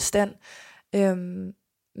dårlig stand.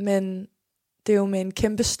 Men det er jo med en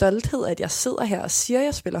kæmpe stolthed, at jeg sidder her og siger, at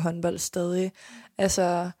jeg spiller håndbold stadig.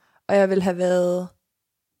 Altså, og jeg vil have været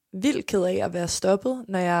vildt ked af at være stoppet,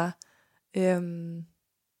 når jeg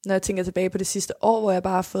tænker tilbage på det sidste år, hvor jeg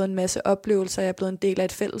bare har fået en masse oplevelser. Jeg er blevet en del af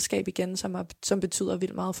et fællesskab igen, som betyder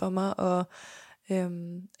vildt meget for mig, og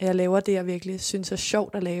jeg laver det, jeg virkelig synes er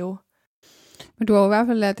sjovt at lave. Men du har jo i hvert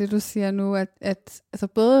fald lært det, du siger nu, at altså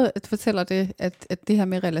både at fortæller det, at det her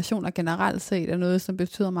med relationer generelt set er noget, som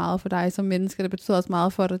betyder meget for dig som menneske. Det betyder også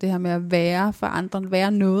meget for dig, det her med at være for andre,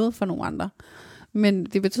 være noget for nogle andre. Men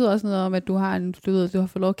det betyder også noget om, at du har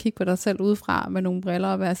fået lov at kigge på dig selv udefra med nogle briller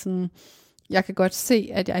og være sådan, jeg kan godt se,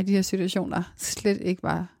 at jeg i de her situationer slet ikke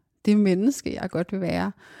var det menneske, jeg godt vil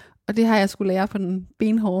være. Og det har jeg skulle lære på den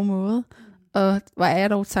benhårde måde. Og hvor er jeg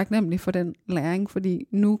dog taknemmelig for den læring, fordi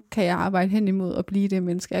nu kan jeg arbejde hen imod at blive det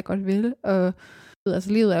menneske, jeg godt vil. Og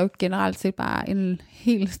altså, livet er jo generelt set bare en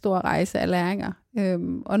helt stor rejse af læringer.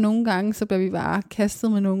 Og nogle gange, så bliver vi bare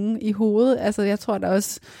kastet med nogen i hovedet. Altså, jeg tror, der er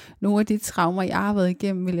også nogle af de traumer, jeg har været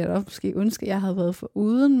igennem, ville jeg da måske ønske, at jeg havde været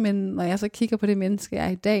foruden. Men når jeg så kigger på det menneske, jeg er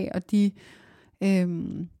i dag, og de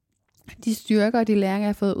styrker og de læringer, jeg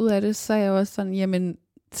har fået ud af det, så er jeg også sådan, jamen,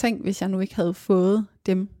 tænk, hvis jeg nu ikke havde fået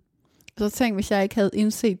dem. Så tænk, hvis jeg ikke havde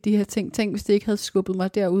indset de her ting. Tænk, hvis det ikke havde skubbet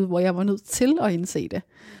mig derud, hvor jeg var nødt til at indse det.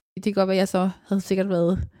 Det kan godt være, at jeg så havde sikkert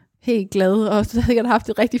været helt glad, og sikkert haft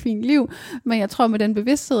et rigtig fint liv. Men jeg tror, med den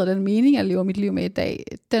bevidsthed og den mening, jeg lever mit liv med i dag,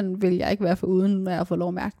 den vil jeg ikke være foruden, når jeg får lov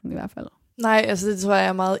at mærke den i hvert fald. Nej, altså det tror jeg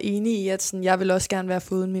er meget enig i, at sådan, jeg vil også gerne være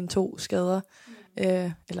foruden mine 2 skader.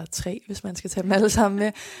 Eller 3, hvis man skal tage dem alle sammen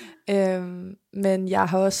med. Men jeg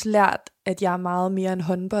har også lært, at jeg er meget mere end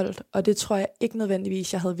håndbold, og det tror jeg ikke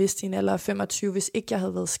nødvendigvis, jeg havde vidst i en alder af 25, hvis ikke jeg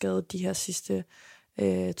havde været skadet de her sidste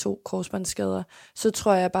 2 korsbåndsskader. Så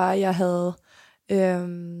tror jeg bare, jeg havde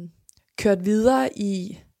kørt videre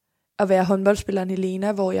i at være håndboldspilleren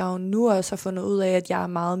Helena, hvor jeg jo nu også har fundet ud af, at jeg er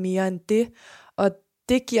meget mere end det, og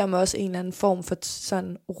det giver mig også en eller anden form for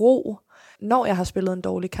sådan ro, når jeg har spillet en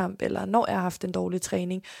dårlig kamp, eller når jeg har haft en dårlig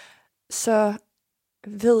træning, så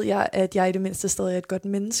ved jeg, at jeg i det mindste stadig er et godt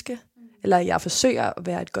menneske, eller jeg forsøger at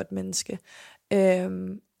være et godt menneske,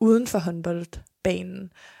 uden for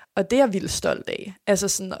håndboldbanen. Og det er jeg vildt stolt af. Altså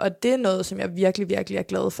sådan, og det er noget, som jeg virkelig, virkelig er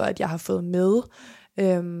glad for, at jeg har fået med.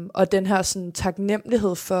 Og den her sådan,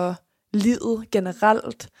 taknemmelighed for livet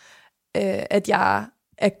generelt, at jeg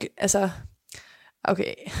er, altså,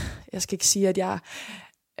 okay, jeg skal ikke sige, at jeg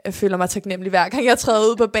føler mig taknemmelig hver gang jeg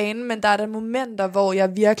træder ud på banen, men der er der momenter, hvor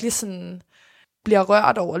jeg virkelig sådan bliver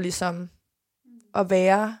rørt over ligesom at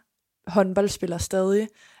være håndboldspiller stadig.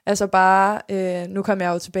 Altså bare, nu kom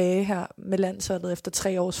jeg jo tilbage her med landsholdet efter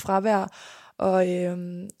 3 års fravær, og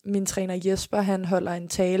min træner Jesper, han holder en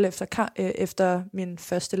tale efter min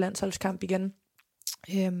første landsholdskamp igen,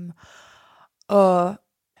 og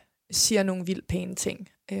siger nogle vildt pæne ting.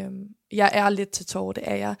 Jeg er lidt til tårer, det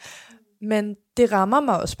er jeg, men det rammer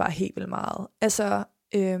mig også bare helt vildt meget. Altså,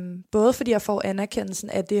 både fordi jeg får anerkendelsen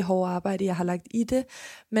af det hårde arbejde, jeg har lagt i det,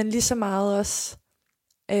 men lige så meget også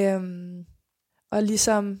og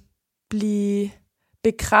ligesom blive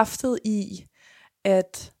bekræftet i,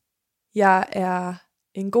 at jeg er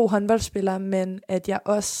en god håndboldspiller, men at jeg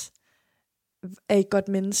også er et godt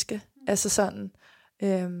menneske. Altså sådan,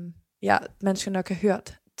 man skal nok have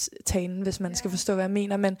hørt talen, hvis man skal forstå, hvad jeg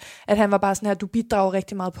mener, men at han var bare sådan her, du bidrager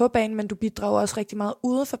rigtig meget på banen, men du bidrager også rigtig meget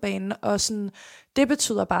uden for banen, og sådan, det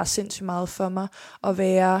betyder bare sindssygt meget for mig, at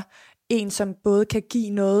være en, som både kan give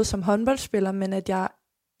noget som håndboldspiller, men at jeg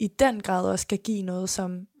i den grad også kan give noget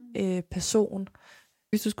som person.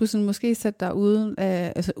 Hvis du skulle sådan måske sætte dig ud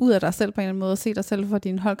af dig selv på en eller anden måde, og se dig selv fra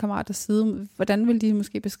dine holdkammeraters side, hvordan vil de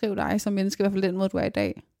måske beskrive dig som menneske, i hvert fald den måde, du er i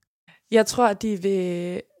dag? Jeg tror, at de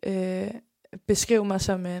vil beskrive mig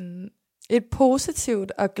som et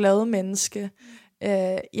positivt og glad menneske.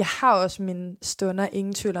 Jeg har også mine stunder,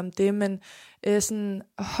 ingen tvivl om det, men sådan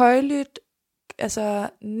højlydt, altså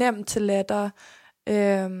nemt til latter.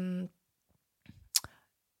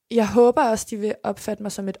 Jeg håber også, de vil opfatte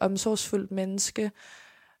mig som et omsorgsfuldt menneske.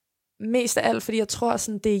 Mest af alt, fordi jeg tror,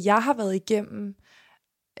 sådan det jeg har været igennem,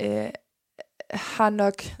 har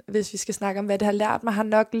nok, hvis vi skal snakke om, hvad det har lært mig, har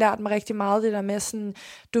nok lært mig rigtig meget det der med sådan,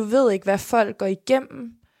 du ved ikke, hvad folk går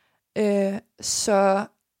igennem, så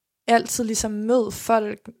altid ligesom mød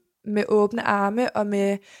folk med åbne arme og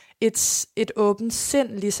med et åbent sind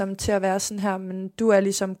ligesom til at være sådan her, men du er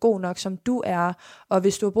ligesom god nok, som du er, og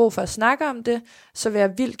hvis du har brug for at snakke om det, så vil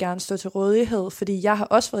jeg vildt gerne stå til rådighed, fordi jeg har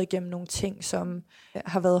også været igennem nogle ting, som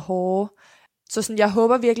har været hårde. Så sådan, jeg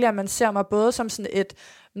håber virkelig, at man ser mig både som sådan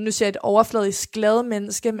et overfladisk glad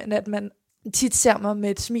menneske, men at man tit ser mig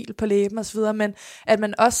med et smil på læben og så videre, men at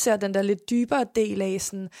man også ser den der lidt dybere del af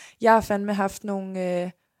sådan, jeg har fandme haft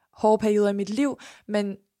nogle hårde perioder i mit liv,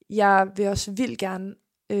 men jeg vil også vildt gerne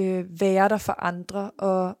være der for andre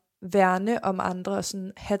og værne om andre og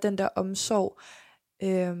sådan have den der omsorg,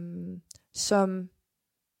 som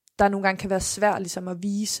der nogle gange kan være svært ligesom at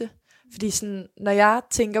vise. Fordi sådan, når jeg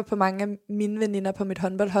tænker på mange af mine veninder på mit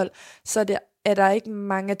håndboldhold, så er der ikke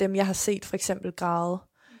mange af dem, jeg har set for eksempel græde.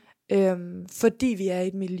 Fordi vi er i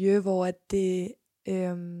et miljø, hvor at det...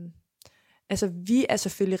 vi er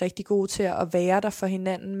selvfølgelig rigtig gode til at være der for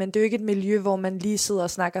hinanden, men det er jo ikke et miljø, hvor man lige sidder og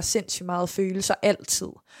snakker sindssygt meget følelser altid.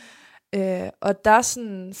 Og der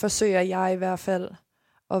sådan forsøger jeg i hvert fald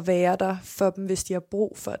at være der for dem, hvis de har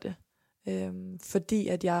brug for det. Fordi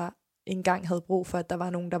at jeg engang havde brug for, at der var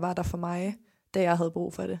nogen, der var der for mig, da jeg havde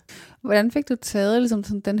brug for det. Hvordan fik du taget ligesom,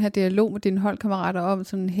 sådan, den her dialog med dine holdkammerater om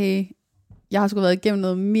sådan, hey, jeg har sgu været igennem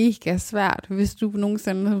noget mega svært, hvis du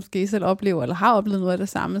nogensinde måske selv oplever, eller har oplevet noget af det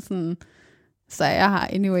samme, sådan, så er jeg her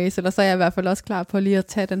anyways, eller så er jeg i hvert fald også klar på lige at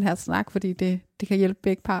tage den her snak, fordi det kan hjælpe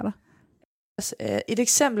begge parter. Et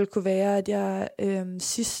eksempel kunne være, at jeg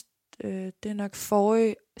sidst, det er nok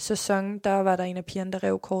forrige sæson, der var der en af pigerne, der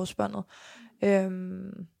rev korsbåndet.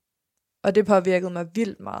 Og det påvirkede mig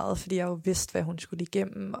vildt meget, fordi jeg jo vidste, hvad hun skulle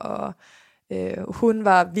igennem, og hun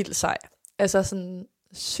var vildt sej. Altså sådan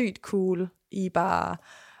sygt cool i bare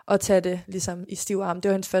at tage det ligesom i stiv arm. Det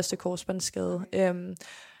var hendes første korsbåndsskade.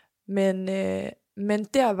 Men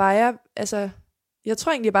der var jeg, altså, jeg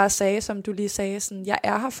tror egentlig bare sagde, som du lige sagde, sådan, jeg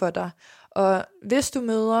er her for dig. Og hvis du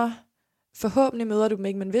forhåbentlig møder du dem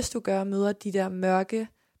ikke, men hvis du møder de der mørke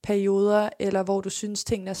perioder, eller hvor du synes,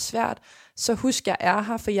 tingene er svært, så husk, jeg er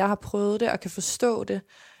her, for jeg har prøvet det og kan forstå det.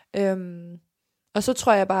 Og så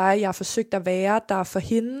tror jeg bare, at jeg har forsøgt at være der for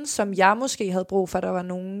hende, som jeg måske havde brug for, der var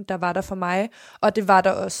nogen, der var der for mig. Og det var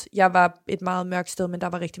der også. Jeg var et meget mørkt sted, men der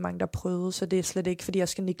var rigtig mange, der prøvede, så det er slet ikke, fordi jeg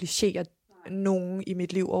skal negligere nogen i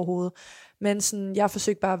mit liv overhovedet. Men sådan, jeg har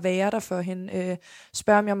forsøgt bare at være der for hende.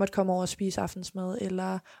 Spørge, om jeg måtte komme over og spise aftensmad,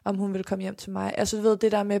 eller om hun ville komme hjem til mig. Altså du ved,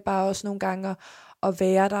 det der med bare også nogle gange at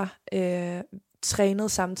være der,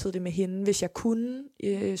 trænet samtidig med hende, hvis jeg kunne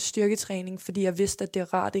styrketræning, fordi jeg vidste, at det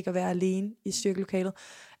er rart ikke at være alene i styrkelokalet.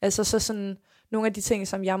 Altså så sådan nogle af de ting,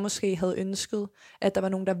 som jeg måske havde ønsket, at der var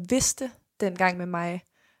nogen, der vidste dengang med mig,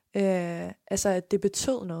 altså at det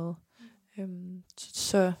betød noget.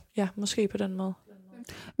 Så ja, måske på den måde.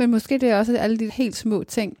 Men måske det er også alle de helt små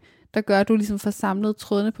ting, der gør, at du ligesom får samlet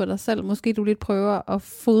trådene på dig selv. Måske du lidt prøver at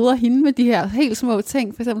fodre hende med de her helt små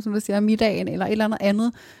ting, for eksempel som du siger, middagen eller et eller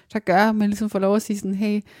andet, der gør, at man ligesom får lov at sige sådan,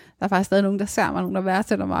 hey, der er faktisk stadig nogen, der ser mig, nogen, der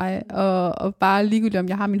værdsætter mig, og bare ligegyldigt, om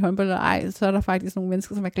jeg har min håndbold eller ej, så er der faktisk nogle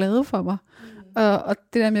mennesker, som er glade for mig. Og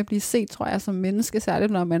det der med at blive set, tror jeg, som menneske,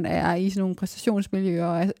 særligt når man er i sådan nogle præstationsmiljøer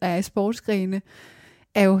og er i sportsgrene,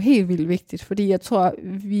 er jo helt vildt vigtigt, fordi jeg tror,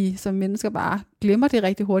 vi som mennesker bare glemmer det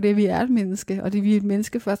rigtig hurtigt, at vi er et menneske, og det vi er et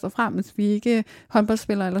menneske først og fremmest. Vi er ikke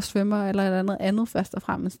håndboldspillere eller svømmer eller et andet først og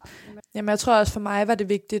fremmest. Jamen jeg tror også for mig var det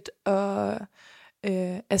vigtigt, og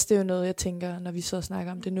altså det er jo noget, jeg tænker, når vi så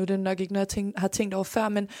snakker om det nu, det er nok ikke noget, jeg har tænkt over før,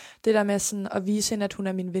 men det der med sådan at vise hende, at hun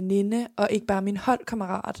er min veninde, og ikke bare min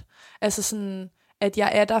holdkammerat. Altså sådan, at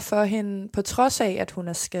jeg er der for hende, på trods af, at hun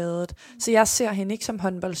er skadet. Så jeg ser hende ikke som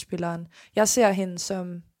håndboldspilleren. Jeg ser hende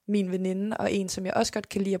som min veninde, og en, som jeg også godt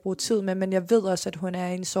kan lide at bruge tid med, men jeg ved også, at hun er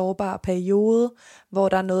i en sårbar periode, hvor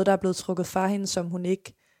der er noget, der er blevet trukket fra hende, som hun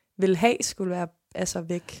ikke vil have, skulle være altså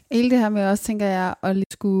væk. Hele det her med også, tænker jeg, at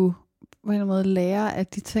skulle på en måde lære af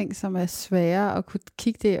de ting, som er svære, og kunne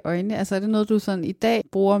kigge det i øjnene. Altså er det noget, du sådan i dag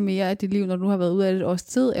bruger mere af dit liv, når du har været ude af et års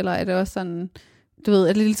tid, eller er det også sådan, du ved,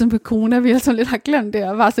 er det ligesom på corona, vi altså lidt har glemt det,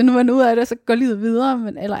 og bare så nu er man ud af det, så går livet videre,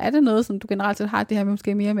 men, eller er det noget, som du generelt set har det her med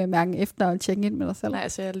måske mere med at mærke efter og tjekke ind med dig selv? Nej,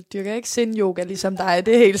 altså jeg dyrker ikke sind-yoga ligesom dig,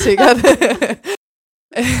 det er helt sikkert.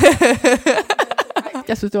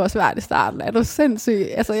 Jeg synes, det var svært i starten. Er du sindssyg?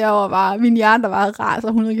 Altså jeg var bare, min hjerne, der var raser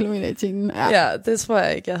 100 km i timen. Ja, det tror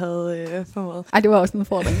jeg ikke, jeg havde formået. Ej, det var også en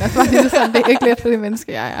udfordring. Det er ikke let for det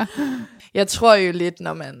menneske, jeg er. Jeg tror jo lidt,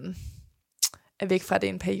 når man er væk fra det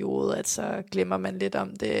en periode, at så glemmer man lidt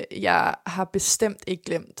om det. Jeg har bestemt ikke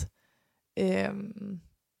glemt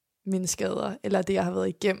mine skader, eller det, jeg har været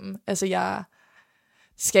igennem. Altså, jeg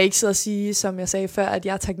skal ikke sidde og sige, som jeg sagde før, at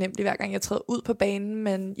jeg er taknemmelig hver gang, jeg træder ud på banen,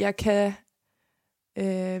 men jeg kan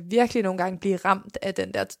virkelig nogle gange blive ramt af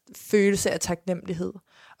den der følelse af taknemmelighed.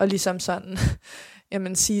 Og ligesom sådan,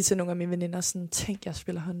 jamen sige til nogle af mine veninder, sådan, tænk, jeg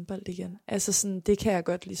spiller håndbold igen. Altså sådan, det kan jeg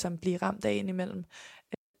godt ligesom blive ramt af indimellem.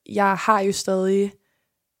 Jeg har jo stadig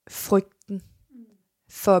frygten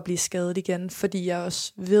for at blive skadet igen, fordi jeg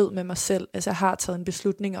også ved med mig selv, altså jeg har taget en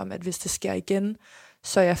beslutning om, at hvis det sker igen,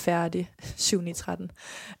 så er jeg færdig 7-13.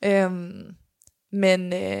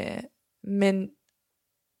 Men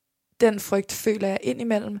den frygt føler jeg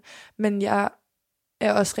indimellem, men jeg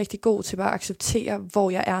er også rigtig god til bare at acceptere, hvor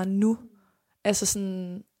jeg er nu. Altså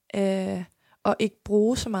sådan, og ikke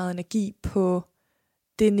bruge så meget energi på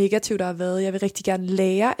det negative, der har været. Jeg vil rigtig gerne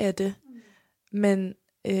lære af det, men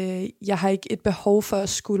jeg har ikke et behov for at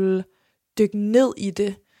skulle dykke ned i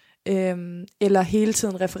det, eller hele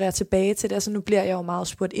tiden referere tilbage til det. Altså nu bliver jeg jo meget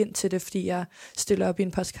spurgt ind til det, fordi jeg stiller op i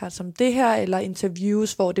en podcast som det her, eller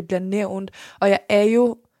interviews, hvor det bliver nævnt, og jeg er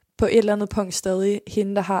jo på et eller andet punkt stadig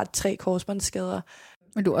hende, der har 3 korsbåndsskader.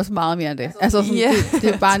 Men du er også meget mere end det. Altså sådan, yeah. det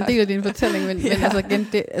er bare en del af din fortælling, men altså igen,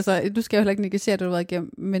 du skal jo heller ikke negligere, at du har været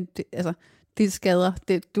igennem, men det, altså de skader,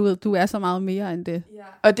 du er så meget mere end det. Ja.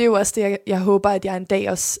 Og det er jo også det, jeg håber, at jeg en dag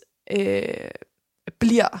også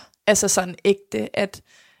bliver, altså sådan ægte, at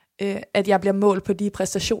at jeg bliver målt på de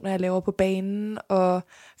præstationer, jeg laver på banen.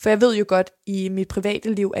 For jeg ved jo godt, i mit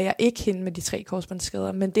private liv er jeg ikke hende med de 3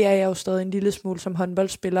 korsbåndsskader, men det er jeg jo stadig en lille smule som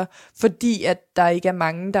håndboldspiller, fordi at der ikke er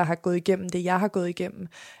mange, der har gået igennem det, jeg har gået igennem.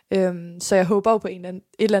 Så jeg håber jo på et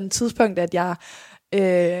eller andet tidspunkt, at jeg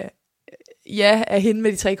er hende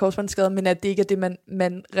med de 3 korsbåndsskader, men at det ikke er det,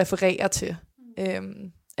 man refererer til.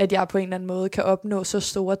 At jeg på en eller anden måde kan opnå så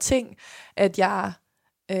store ting, at jeg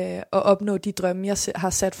og opnå de drømme, jeg har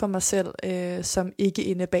sat for mig selv, som ikke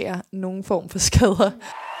indebærer nogen form for skader.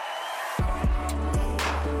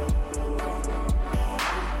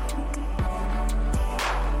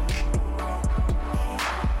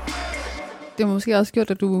 Det har måske også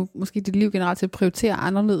gjort, at du måske dit liv generelt til at prioritere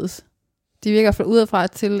anderledes. Det virker fra udefra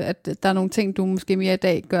til, at der er nogle ting, du måske mere i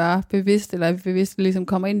dag gør bevidst, eller bevidst ligesom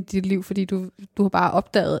kommer ind i dit liv, fordi du har bare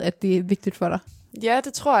opdaget, at det er vigtigt for dig. Ja,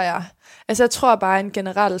 det tror jeg. Altså, jeg tror bare, en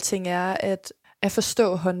generel ting er, at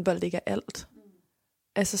forstå håndbold ikke er alt.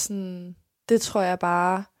 Altså sådan, det tror jeg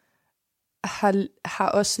bare har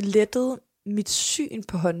også lettet mit syn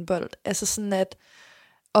på håndbold. Altså sådan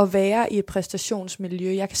at være i et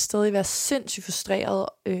præstationsmiljø. Jeg kan stadig være sindssygt frustreret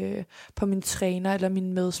på min træner, eller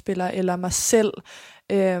mine medspillere, eller mig selv.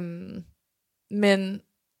 Men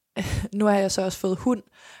nu har jeg så også fået hund,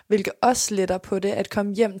 hvilket også letter på det, at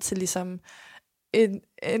komme hjem til ligesom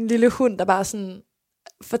en lille hund, der bare sådan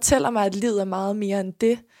fortæller mig, at livet er meget mere end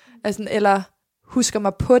det. Altså, eller husker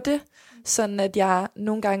mig på det, sådan at jeg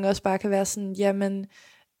nogle gange også bare kan være sådan, jamen,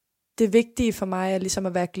 det vigtige for mig er ligesom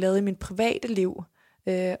at være glad i mit private liv.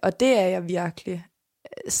 Og det er jeg virkelig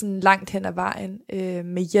sådan langt hen ad vejen,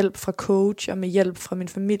 med hjælp fra coach, og med hjælp fra min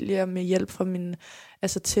familie, og med hjælp fra min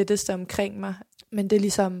tætteste omkring mig. Men det er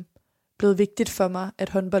ligesom blevet vigtigt for mig, at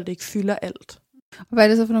håndbold ikke fylder alt. Og hvad er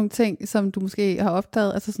det så for nogle ting, som du måske har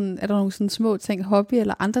opdaget? Altså sådan, er der nogle sådan små ting, hobby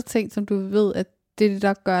eller andre ting, som du ved, at det er det,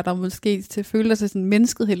 der gør dig måske til at føle dig til sådan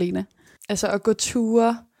mennesket, Helena? Altså at gå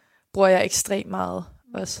ture bruger jeg ekstremt meget,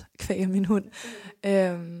 også kvæg min hund.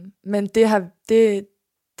 Men det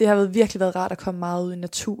har virkelig været rart at komme meget ud i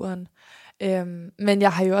naturen. Men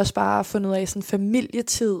jeg har jo også bare fundet ud af sådan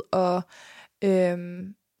familietid og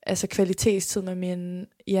kvalitetstid med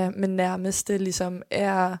min nærmeste ligesom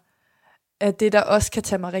er det, der også kan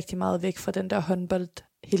tage mig rigtig meget væk fra den der håndbold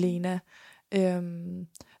Helena.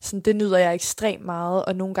 Sådan, det nyder jeg ekstremt meget,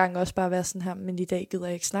 og nogle gange også bare være sådan her, men i dag gider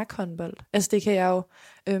jeg ikke snakke håndbold. Altså det kan jeg jo,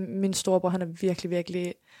 min storebror, han er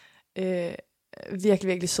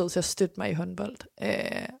virkelig sød til at støtte mig i håndbold,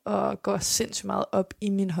 og går sindssygt meget op i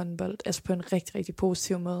min håndbold, altså på en rigtig, rigtig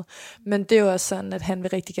positiv måde. Men det er jo også sådan, at han vil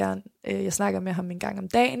rigtig gerne, jeg snakker med ham en gang om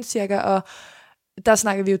dagen cirka, og der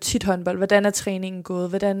snakker vi jo tit håndbold. Hvordan er træningen gået?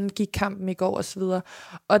 Hvordan gik kampen i går? Og så videre.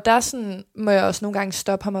 Og der sådan, må jeg også nogle gange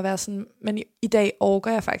stoppe ham og være sådan, men i dag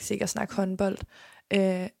orker jeg faktisk ikke at snakke håndbold.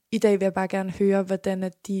 I dag vil jeg bare gerne høre, hvordan er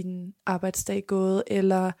din arbejdsdag gået?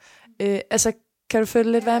 Eller, kan du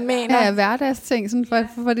følge lidt, hvad jeg mener? Ja, hverdagsting, sådan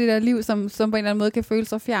for det der liv, som på en eller anden måde kan føle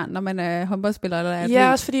sig fjern, når man er håndboldspiller. Eller atlet.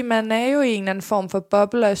 Ja, også fordi man er jo i en eller anden form for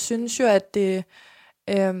boble, og jeg synes jo, at det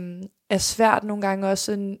er svært nogle gange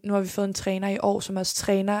også. Nu har vi fået en træner i år, som også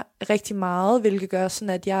træner rigtig meget, hvilket gør sådan,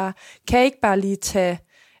 at jeg kan ikke bare lige tage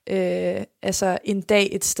en dag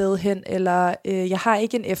et sted hen, eller jeg har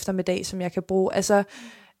ikke en eftermiddag, som jeg kan bruge. Altså,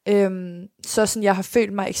 så sådan, jeg har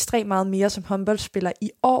følt mig ekstremt meget mere som håndboldspiller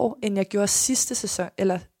i år, end jeg gjorde sidste sæson,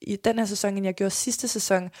 eller i den her sæson, end jeg gjorde sidste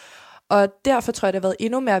sæson. Og derfor tror jeg, det har været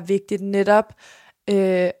endnu mere vigtigt netop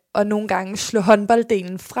at nogle gange slå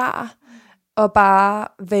håndbolddelen fra, og bare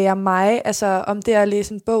være mig, altså om det er at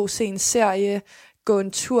læse en bog, se en serie, gå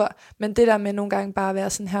en tur, men det der med nogle gange bare at være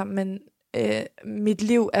sådan her, men mit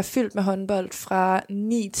liv er fyldt med håndbold fra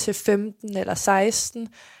 9 til 15 eller 16,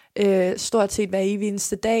 stort set hver evig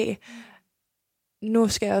eneste dag. Nu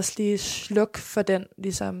skal jeg også lige slukke for den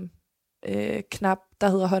ligesom knap, der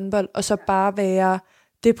hedder håndbold, og så bare være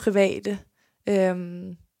det private.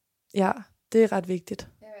 Ja, det er ret vigtigt.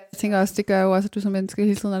 Jeg tænker også, det gør jo også, at du som menneske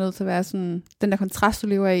hele tiden er nødt til at være sådan, den der kontrast, du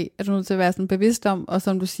lever i, er du nødt til at være sådan bevidst om, og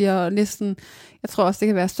som du siger, næsten, jeg tror også, det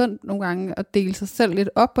kan være sundt nogle gange at dele sig selv lidt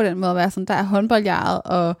op på den måde, at være sådan, der er håndboldjeget,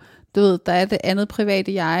 og du ved, der er det andet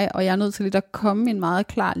private jeg, og jeg er nødt til lidt at komme en meget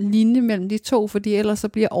klar linje mellem de to, fordi ellers så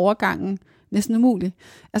bliver overgangen næsten umulig.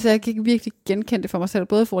 Altså jeg kan virkelig genkende det for mig selv,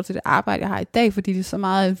 både i forhold til det arbejde, jeg har i dag, fordi det er så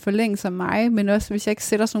meget en forlængelse af mig, men også hvis jeg ikke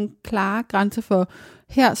sætter sådan nogle klare grænser for,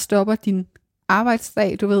 her stopper din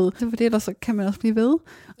arbejdsdag, du ved. Fordi ellers så kan man også blive ved.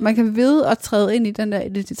 Man kan ved at træde ind i den der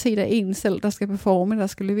identitet af en selv, der skal performe, der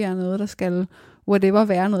skal levere noget, der skal whatever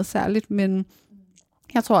være noget særligt, men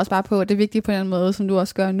jeg tror også bare på, at det er vigtigt på en eller anden måde, som du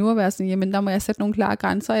også gør nu, at være sådan, jamen der må jeg sætte nogle klare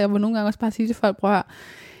grænser, og jeg må nogle gange også bare sige til folk, prøv at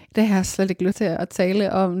det har jeg slet ikke lyst til at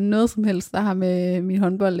tale om noget som helst, der har med min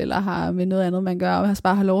håndbold, eller har med noget andet, man gør, og jeg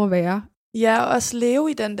bare har lov at være. Ja, og også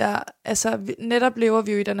leve i den der, altså netop lever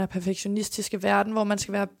vi jo i den her perfektionistiske verden, hvor man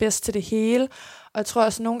skal være bedst til det hele, og jeg tror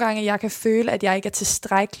også nogle gange, at jeg kan føle, at jeg ikke er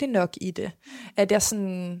tilstrækkelig nok i det. At jeg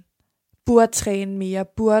sådan burde træne mere,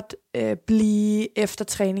 burde blive efter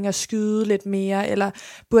træning og skyde lidt mere, eller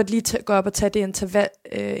burde lige gå op og tage det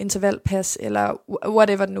intervalpas, eller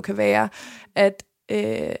whatever det nu kan være. At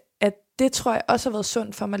det tror jeg også har været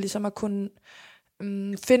sundt for mig, ligesom at kunne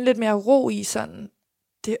finde lidt mere ro i sådan,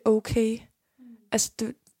 det er okay. Altså,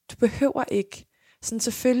 du behøver ikke. Sådan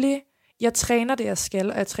selvfølgelig, jeg træner det, jeg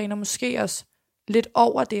skal, og jeg træner måske også lidt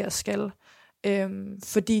over det, jeg skal.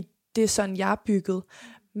 Fordi det er sådan, jeg er bygget.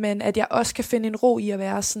 Men at jeg også kan finde en ro i at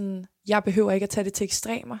være sådan, jeg behøver ikke at tage det til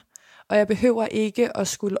ekstremer. Og jeg behøver ikke at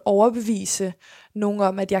skulle overbevise nogen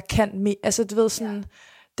om, at jeg kan altså, du ved sådan,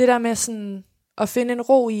 det der med sådan, at finde en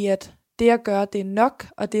ro i, at det jeg gør, det er nok,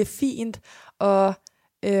 og det er fint, og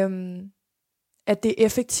at det er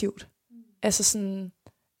effektivt. Altså sådan,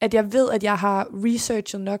 at jeg ved, at jeg har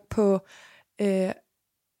researchet nok på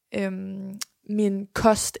min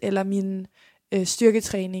kost, eller min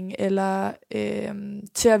styrketræning, eller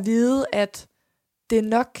til at vide, at det er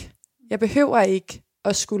nok. Jeg behøver ikke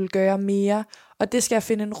at skulle gøre mere, og det skal jeg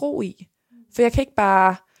finde en ro i. For jeg kan ikke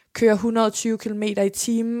bare køre 120 km i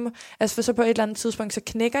timen, altså for så på et eller andet tidspunkt, så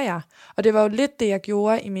knækker jeg. Og det var jo lidt det, jeg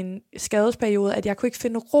gjorde i min skadesperiode, at jeg kunne ikke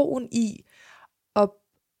finde roen i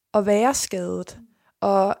at være skadet.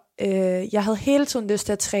 Og jeg havde hele tiden lyst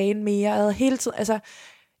til at træne mere.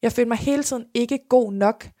 Jeg følte mig hele tiden ikke god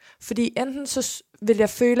nok, fordi enten så ville jeg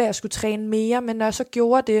føle, at jeg skulle træne mere, men når jeg så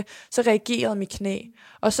gjorde det, så reagerede mit knæ.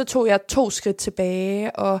 Og så tog jeg 2 skridt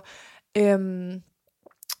tilbage, og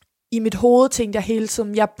i mit hoved tænkte jeg hele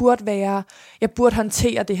tiden, jeg burde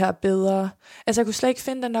håndtere det her bedre. Altså jeg kunne slet ikke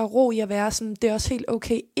finde den der ro i at være sådan, det er også helt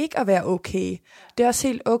okay ikke at være okay. Det er også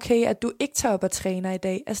helt okay, at du ikke tager op og træner i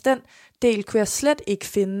dag. Altså den del kunne jeg slet ikke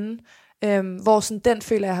finde, hvor sådan, den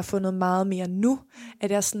føler jeg har fundet meget mere nu.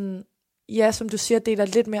 At jeg sådan, ja, som du siger, deler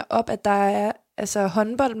lidt mere op, at der er altså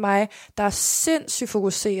håndbold mig, der er sindssygt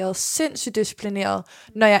fokuseret, sindssygt disciplineret,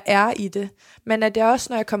 når jeg er i det. Men at jeg også,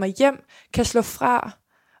 når jeg kommer hjem, kan slå fra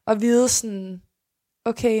og vide sådan,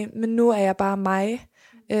 okay, men nu er jeg bare mig.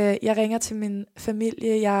 Jeg ringer til min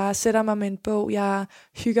familie, jeg sætter mig med en bog, jeg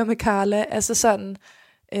hygger med Carla. Altså sådan,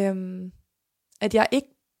 at jeg ikke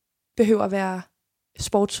behøver at være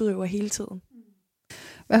sportsudøver hele tiden.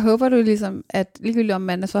 Hvad håber du ligesom, at ligegyldigt om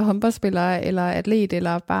man er så håndboldspiller, eller atlet,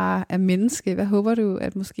 eller bare er menneske, hvad håber du,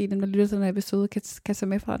 at måske dem, der lytter til den her episode, kan tage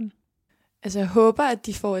med fra den? Altså jeg håber, at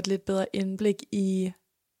de får et lidt bedre indblik i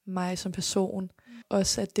mig som person.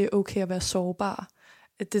 Også at det er okay at være sårbar.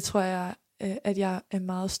 Det tror jeg, at jeg er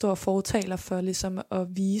meget stor fortaler for, ligesom at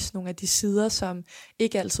vise nogle af de sider, som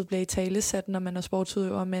ikke altid bliver i talesat, når man er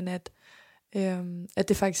sportsudøver, men at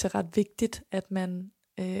det faktisk er ret vigtigt, at man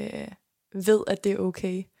ved, at det er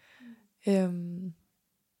okay.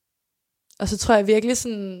 Og så tror jeg virkelig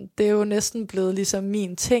sådan, det er jo næsten blevet ligesom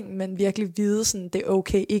min ting, men virkelig vide sådan, det er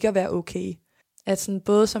okay ikke at være okay. At sådan,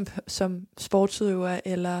 både som sportsudøver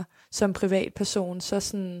eller som privatperson, så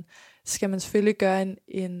sådan, skal man selvfølgelig gøre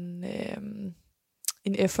en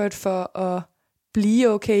effort for at blive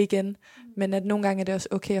okay igen, men at nogle gange er det også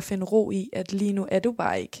okay at finde ro i, at lige nu er du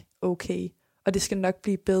bare ikke okay, og det skal nok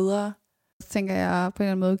blive bedre. Så tænker jeg på en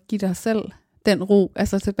eller anden måde, give dig selv den ro,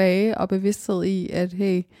 altså tilbage og bevidsthed i, at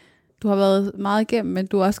hey, du har været meget igennem, men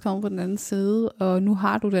du er også kommet på den anden side, og nu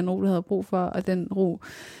har du den ro, du havde brug for, og den ro,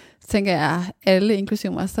 tænker jeg, alle,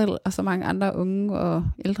 inklusive mig selv, og så mange andre unge og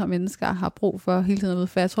ældre mennesker, har brug for hele tiden at vide.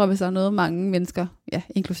 For jeg tror, hvis der er noget, mange mennesker, ja,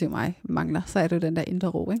 inklusive mig, mangler, så er det jo den der indre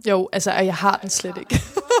ro, ikke? Jo, altså, jeg har den slet ikke.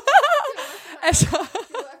 Altså.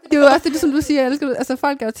 Det er jo også det, som du siger, altså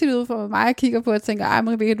folk er jo tit ude for mig og kigger på og tænker, ej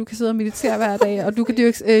Marie, du kan sidde og meditere hver dag, og du kan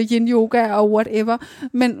dyrke yin yoga og whatever,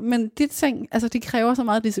 men de ting, altså de kræver så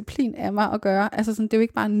meget disciplin af mig at gøre, altså sådan, det er jo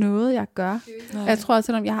ikke bare noget, jeg gør. Jeg tror, at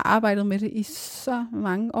selvom jeg har arbejdet med det i så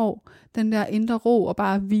mange år, den der indre ro og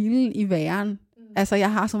bare hvilen i væren, altså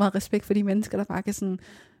jeg har så meget respekt for de mennesker, der bare kan sådan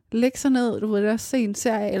lægge sig ned, du ved det, se en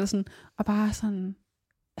serie, eller sådan, og bare sådan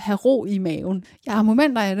have ro i maven. Jeg har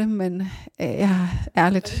momenter af det, men jeg er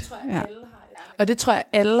ærligt. Og det tror jeg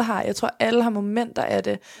alle har. Jeg tror alle har momenter af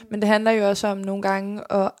det. Men det handler jo også om nogle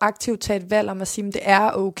gange at aktivt tage et valg om at sige, at det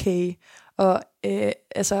er okay. Og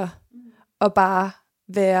at bare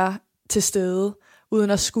være til stede, uden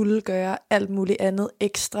at skulle gøre alt muligt andet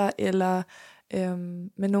ekstra. Eller,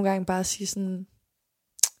 men nogle gange bare sige sådan,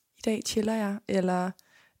 i dag chiller jeg. Eller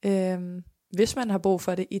hvis man har brug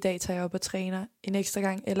for det, i dag tager jeg op og træner en ekstra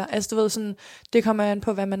gang, eller altså du ved sådan, det kommer an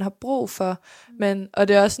på, hvad man har brug for, men, og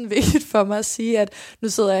det er også sådan vigtigt for mig at sige, at nu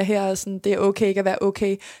sidder jeg her og sådan, det er okay ikke at være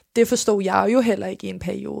okay, det forstod jeg jo heller ikke i en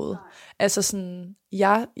periode, altså sådan,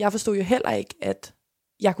 jeg forstod jo heller ikke, at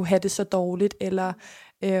jeg kunne have det så dårligt, eller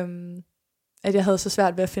at jeg havde så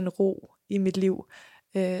svært ved at finde ro i mit liv,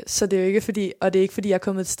 så det er jo ikke fordi, og det er ikke fordi, jeg er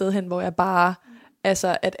kommet et sted hen, hvor jeg bare,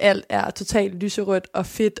 altså at alt er totalt lyserødt og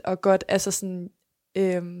fedt og godt, altså sådan,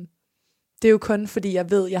 det er jo kun fordi,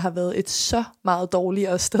 jeg ved, jeg har været et så meget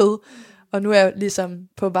dårligere sted, og nu er jeg ligesom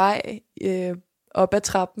på vej op ad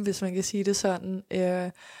trappen, hvis man kan sige det sådan,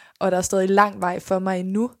 og der er stadig lang vej for mig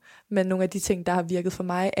endnu, men nogle af de ting, der har virket for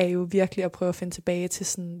mig, er jo virkelig at prøve at finde tilbage til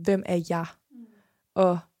sådan, hvem er jeg,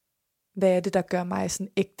 og hvad er det, der gør mig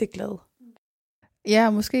sådan ægte glad. Ja,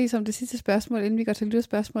 måske som det sidste spørgsmål, inden vi går til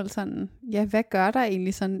lytterspørgsmål, sådan, ja, hvad gør der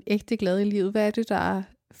egentlig sådan ægte glad i livet? Hvad er det, der,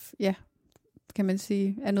 ja, kan man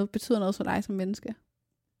sige, betyder noget for dig som menneske?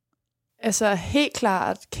 Altså helt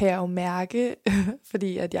klart kan jeg jo mærke,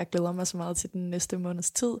 fordi at jeg glæder mig så meget til den næste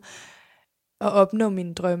måneds tid, at opnå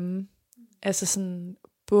mine drømme. Altså sådan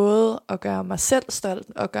både at gøre mig selv stolt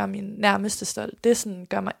og gøre min nærmeste stolt. Det sådan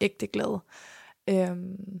gør mig ægte glad.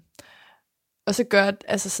 Og så gør,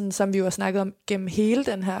 altså sådan, som vi jo har snakket om gennem hele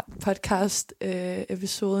den her podcast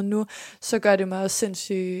episode nu, så gør det mig også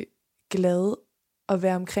sindssygt glad at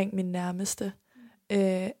være omkring min nærmeste.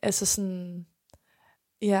 Altså sådan,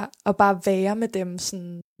 ja, og bare være med dem,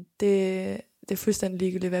 sådan, det er fuldstændig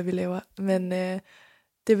ligegyldigt, hvad vi laver. Men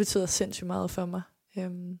det betyder sindssygt meget for mig.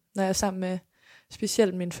 Når jeg er sammen med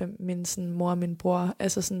specielt min sådan, mor og min bror,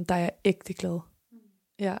 altså sådan, der er jeg ægte glad.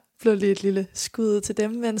 Ja, blev lige et lille skud til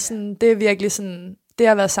dem, men sådan, det er virkelig sådan, det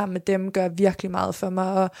at være sammen med dem gør virkelig meget for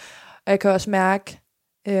mig, og jeg kan også mærke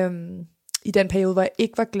i den periode, hvor jeg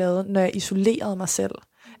ikke var glad, når jeg isolerede mig selv,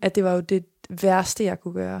 at det var jo det værste, jeg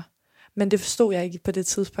kunne gøre. Men det forstod jeg ikke på det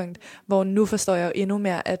tidspunkt, hvor nu forstår jeg jo endnu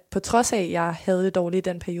mere, at på trods af, at jeg havde det dårligt i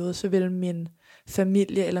den periode, så ville min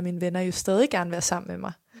familie eller mine venner jo stadig gerne være sammen med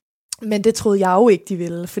mig. Men det troede jeg jo ikke, de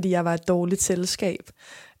ville, fordi jeg var et dårligt selskab.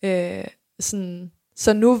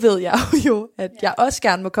 Så nu ved jeg jo, at jeg også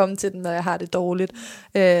gerne må komme til den, når jeg har det dårligt.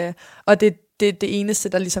 Og det er det eneste,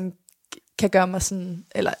 der ligesom kan gøre mig sådan,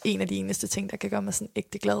 eller en af de eneste ting, der kan gøre mig sådan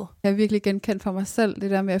ægte glad. Jeg er virkelig genkendt for mig selv,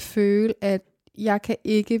 det der med at føle, at jeg kan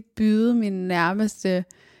ikke byde min nærmeste,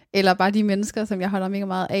 eller bare de mennesker, som jeg holder mega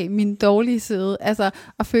meget af, min dårlige side. Altså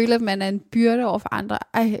at føle, at man er en byrde over for andre.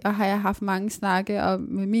 Og har jeg haft mange snakke og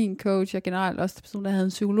med min coach, og generelt også til personen, der havde en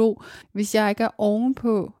psykolog. Hvis jeg ikke er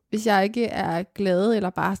ovenpå, hvis jeg ikke er glad, eller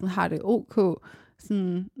bare sådan har det ok,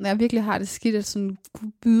 sådan, når jeg virkelig har det skidt, at sådan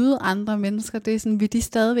kunne byde andre mennesker, det er sådan, vil de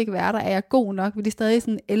stadigvæk være der? Er jeg god nok? Vil de stadig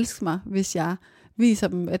sådan elske mig, hvis jeg viser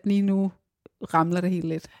dem, at lige nu ramler det helt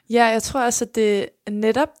lidt? Ja, jeg tror altså, at det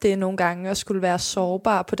netop det nogle gange at skulle være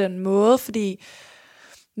sårbar på den måde, fordi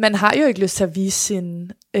man har jo ikke lyst til at vise sine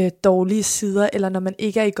dårlige sider, eller når man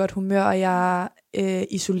ikke er i godt humør, og jeg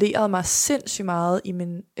isolerede mig sindssygt meget i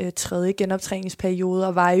min tredje genoptræningsperiode,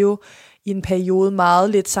 og var jo i en periode meget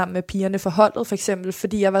lidt sammen med pigerne for holdet, for eksempel,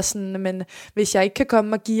 fordi jeg var sådan, men hvis jeg ikke kan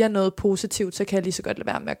komme og give jer noget positivt, så kan jeg lige så godt lade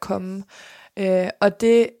være med at komme. Og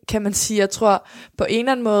det kan man sige, jeg tror, på en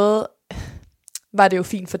eller anden måde, var det jo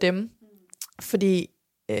fint for dem, fordi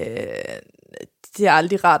det er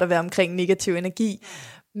aldrig rart at være omkring negativ energi,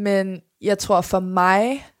 men jeg tror for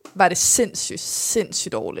mig var det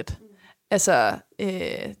sindssygt dårligt. Altså,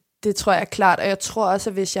 det tror jeg er klart, og jeg tror også,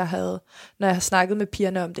 at hvis jeg havde, når jeg har snakket med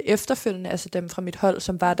pigerne om det efterfølgende, altså dem fra mit hold,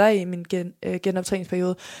 som var der i min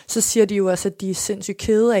genoptræningsperiode, så siger de jo også, at de er sindssygt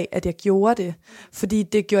kede af, at jeg gjorde det, fordi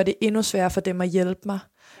det gjorde det endnu sværere for dem at hjælpe mig.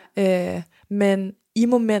 Men i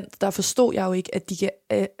moment, der forstod jeg jo ikke, at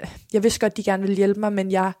jeg vidste godt, at de gerne ville hjælpe mig,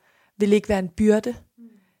 men jeg ville ikke være en byrde.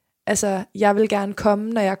 Altså, jeg ville gerne komme,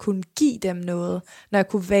 når jeg kunne give dem noget, når jeg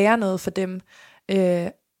kunne være noget for dem.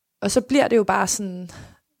 Og så bliver det jo bare sådan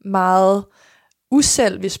meget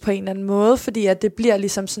uselvisk på en eller anden måde, fordi at det bliver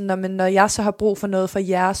ligesom sådan, når jeg så har brug for noget for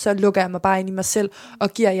jer, så lukker jeg mig bare ind i mig selv, og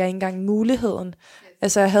giver jer ikke engang muligheden.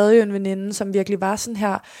 Altså, jeg havde jo en veninde, som virkelig var sådan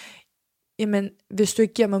her, jamen, hvis du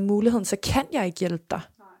ikke giver mig muligheden, så kan jeg ikke hjælpe dig.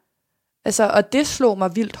 Altså, og det slog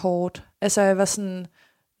mig vildt hårdt. Altså, jeg var sådan,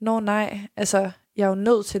 nej, altså, jeg er jo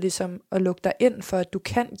nødt til ligesom at lukke dig ind, for at du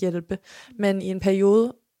kan hjælpe. Men i en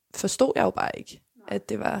periode forstod jeg jo bare ikke, at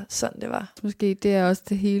det var sådan, det var. Måske det er også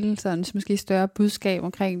det hele, sådan, måske større budskab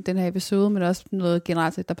omkring den her episode, men også noget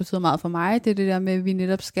generelt, der betyder meget for mig. Det er det der med, at vi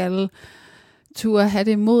netop skal turde have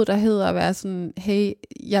det mod, der hedder at være sådan, hey,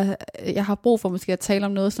 jeg har brug for måske at tale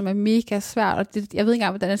om noget, som er mega svært, og det, jeg ved ikke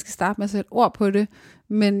engang, hvordan jeg skal starte med at sætte ord på det,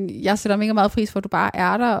 men jeg sætter mega meget pris for, at du bare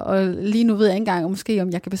er der, og lige nu ved jeg ikke engang, om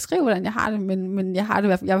jeg kan beskrive, hvordan jeg har det, men jeg har det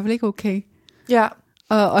jeg er i hvert fald ikke okay. Ja,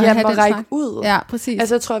 og jeg må række ud. Ja, præcis.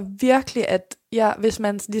 Altså jeg tror virkelig, at hvis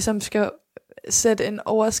man ligesom skal sætte en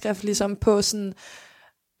overskrift ligesom på sådan,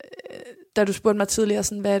 da du spurgte mig tidligere,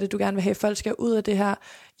 sådan, hvad er det, du gerne vil have, folk skal ud af det her.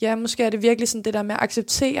 Ja, måske er det virkelig sådan det der med at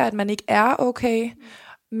acceptere, at man ikke er okay,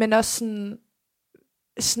 men også sådan,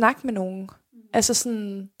 snak med nogen. Altså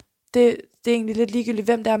sådan, det er egentlig lidt ligegyldigt,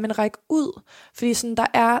 hvem der er, men række ud. Fordi sådan, der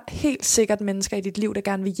er helt sikkert mennesker i dit liv, der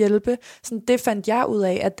gerne vil hjælpe. Sådan, det fandt jeg ud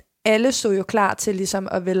af, at alle stod jo klar til ligesom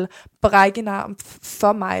at ville brække en arm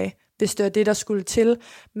for mig, hvis det var det, der skulle til.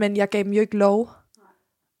 Men jeg gav dem jo ikke lov.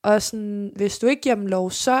 Og sådan, hvis du ikke giver dem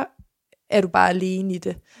lov, så er du bare alene i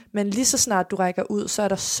det. Men lige så snart du rækker ud, så er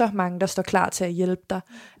der så mange, der står klar til at hjælpe dig.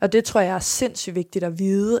 Og det tror jeg er sindssygt vigtigt at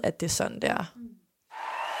vide, at det er sådan, der.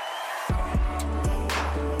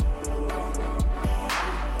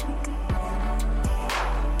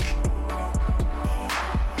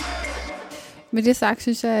 Med det sagt,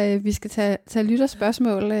 synes jeg, at vi skal tage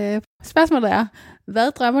lytterspørgsmål. Spørgsmålet er,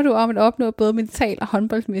 hvad drømmer du om at opnå både mentalt og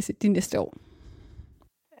håndboldmæssigt de næste år?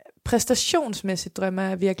 Præstationsmæssigt drømmer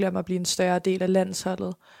jeg virkelig om at blive en større del af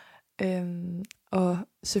landsholdet. Og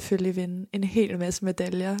selvfølgelig vinde en hel masse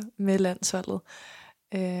medaljer med landsholdet.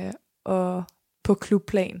 Og på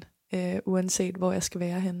klubplan, uanset hvor jeg skal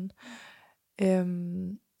være henne.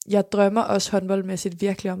 Jeg drømmer også håndboldmæssigt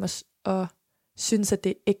virkelig om at synes, at det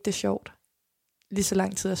er ægte sjovt. Lige så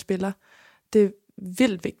lang tid jeg spiller. Det er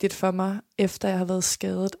vildt vigtigt for mig, efter jeg har været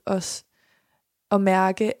skadet, også at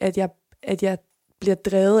mærke, at jeg bliver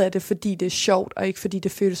drevet af det, fordi det er sjovt, og ikke fordi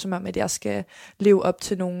det føles som om, at jeg skal leve op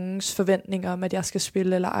til nogens forventninger om, at jeg skal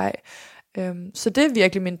spille eller ej. Så det er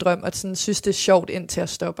virkelig min drøm, at sådan synes, det er sjovt, indtil jeg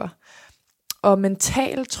stopper. Og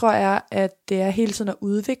mentalt tror jeg, at det er hele tiden at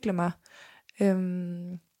udvikle mig,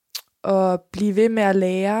 og blive ved med at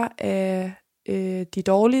lære af de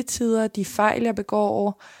dårlige tider, de fejl, jeg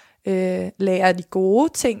begår, lære af de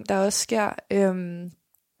gode ting, der også sker,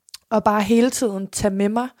 og bare hele tiden tage med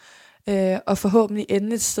mig, og forhåbentlig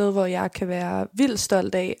ende et sted, hvor jeg kan være vildt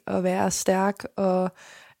stolt af, at være stærk, og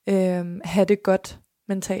have det godt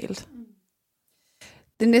mentalt.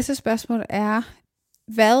 Det næste spørgsmål er,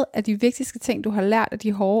 hvad er de vigtigste ting, du har lært af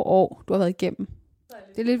de hårde år, du har været igennem?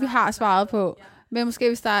 Det er lidt, vi har svaret på. Men måske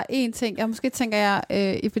hvis der er én ting, måske tænker jeg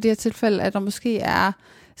i det her tilfælde, at der måske er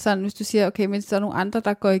sådan, hvis du siger, okay, men der er nogle andre,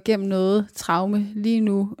 der går igennem noget traume lige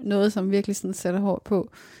nu, noget som virkelig sådan sætter hårdt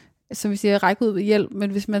på, som vi siger, række ud ved hjælp,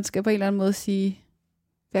 men hvis man skal på en eller anden måde sige,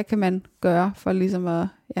 hvad kan man gøre for ligesom at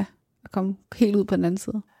komme helt ud på den anden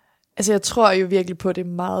side? Altså jeg tror jo virkelig på, at det er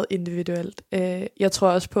meget individuelt. Jeg tror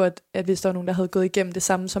også på, at hvis der var nogen, der havde gået igennem det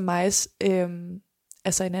samme som mig,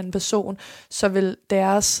 altså en anden person, så vil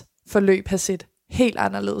deres forløb have set helt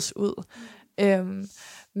anderledes ud.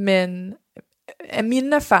 Men af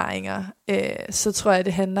mine erfaringer, så tror jeg,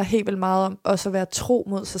 det handler helt vildt meget om også at være tro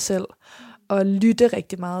mod sig selv, og lytte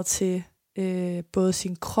rigtig meget til både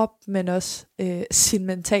sin krop, men også sin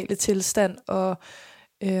mentale tilstand, og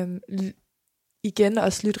igen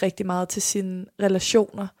også lytte rigtig meget til sine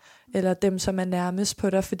relationer, eller dem, som er nærmest på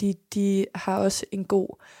dig, fordi de har også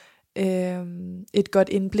et godt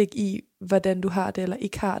indblik i, hvordan du har det, eller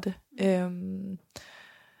ikke har det.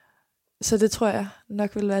 Så det tror jeg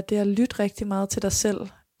nok vil være det at lytte rigtig meget til dig selv,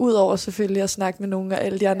 udover selvfølgelig at snakke med nogle af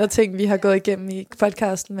alle de andre ting, vi har gået igennem i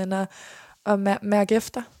podcasten, men at mærke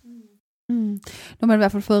efter. Nu har man i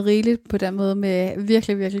hvert fald fået rigeligt på den måde med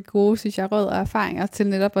virkelig, virkelig gode, synes jeg, råd og erfaringer til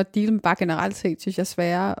netop at deale med bare generelt set, synes jeg,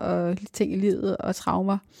 svære og ting i livet og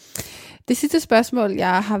traumer. Det sidste spørgsmål,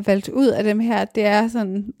 jeg har valgt ud af dem her, det er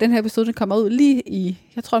sådan, den her episode, den kommer ud lige i,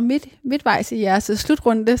 jeg tror midtvejs i jeres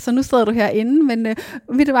slutrunde, så nu sidder du herinde, men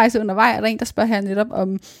midtvejs undervej er der en, der spørger her netop,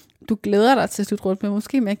 om du glæder dig til slutrunden, men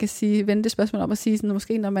måske man kan vende det spørgsmål om at sige, sådan,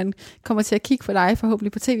 måske når man kommer til at kigge på dig,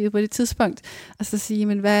 forhåbentlig på tv på det tidspunkt, og så sige,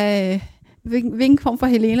 men hvilken form for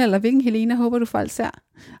Helena, eller hvilken Helena håber du folk ser,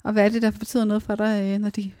 og hvad er det, der betyder noget for dig, når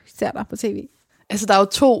de ser dig på tv? Altså, der er jo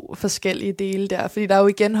 2 forskellige dele der, fordi der er jo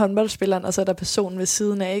igen håndboldspilleren, og så er der personen ved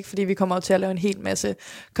siden af, ikke? Fordi vi kommer jo til at lave en hel masse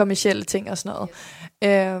kommercielle ting og sådan noget.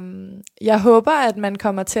 Jeg håber, at man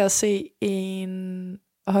kommer til at se en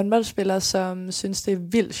håndboldspiller, som synes, det er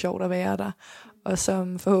vildt sjovt at være der, og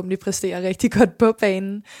som forhåbentlig præsterer rigtig godt på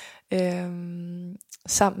banen,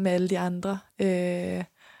 sammen med alle de andre.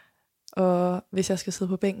 Og hvis jeg skal sidde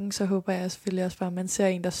på bænken, så håber jeg selvfølgelig også bare, at man ser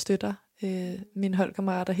en, der støtter mine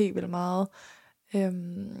holdkammerater helt vildt meget.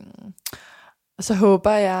 Og så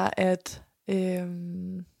håber jeg, at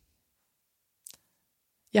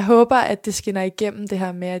Jeg håber, at det skinner igennem det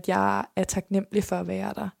her med, at jeg er taknemmelig for at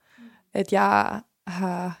være der. At jeg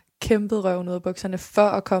har kæmpet røven ud af bukserne for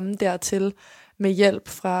at komme dertil med hjælp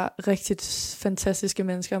fra rigtig fantastiske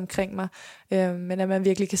mennesker omkring mig. Men at man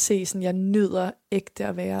virkelig kan se, sådan jeg nyder ægte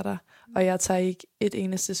at være der. Og jeg tager ikke et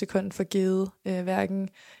eneste sekund for givet, hverken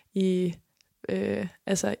i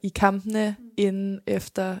kampene, inden,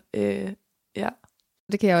 efter, ja.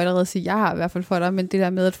 Det kan jeg jo allerede sige, jeg har i hvert fald for dig, men det der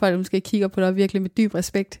med, at folk måske kigger på dig virkelig med dyb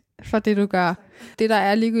respekt for det, du gør. Det, der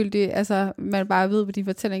er ligegyldigt, altså man bare ved på din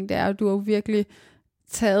fortælling, det er, at du har virkelig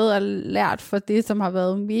taget og lært for det, som har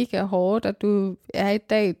været mega hårdt, at du er i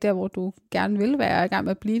dag der, hvor du gerne vil være, i gang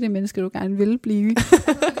med at blive det menneske, du gerne vil blive.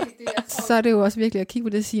 Så er det jo også virkelig at kigge på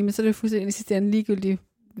det og sige, men så er det fuldstændig insisterende ligegyldigt,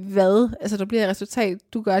 hvad? Altså der bliver et resultat,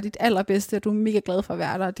 du gør dit allerbedste, og du er mega glad for at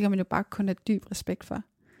være der, og det kan man jo bare kun have dyb respekt for.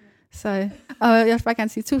 Så, og jeg vil bare gerne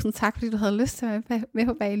sige tusind tak, fordi du havde lyst til at være med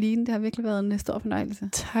på Bag Eliten. Det har virkelig været en stor fornøjelse.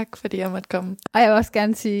 Tak, fordi jeg måtte komme. Og jeg vil også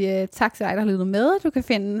gerne sige tak til dig, der har lyttet med. Du kan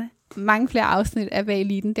finde mange flere afsnit af Bag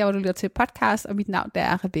Eliten, der hvor du lytter til podcast, og mit navn der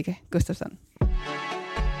er Rebecca Gustafsson.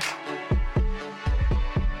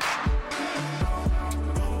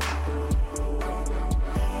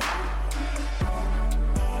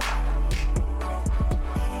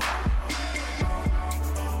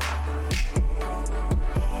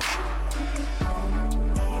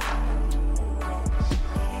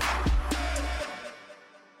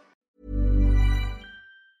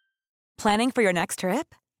 Planning for your next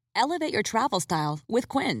trip? Elevate your travel style with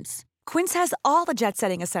Quince. Quince has all the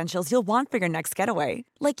jet-setting essentials you'll want for your next getaway,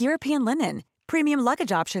 like European linen, premium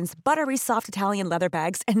luggage options, buttery soft Italian leather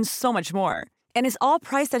bags, and so much more. And is all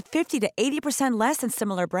priced at 50 to 80% less than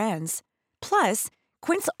similar brands. Plus,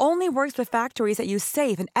 Quince only works with factories that use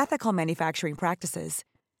safe and ethical manufacturing practices.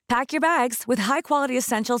 Pack your bags with high-quality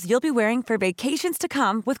essentials you'll be wearing for vacations to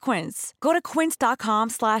come with Quince. Go to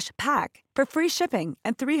quince.com/pack for free shipping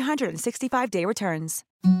and 365-day returns.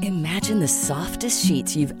 Imagine the softest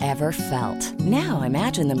sheets you've ever felt. Now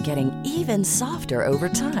imagine them getting even softer over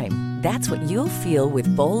time. That's what you'll feel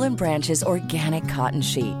with Boll & Branch's organic cotton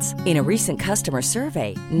sheets. In a recent customer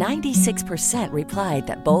survey, 96% replied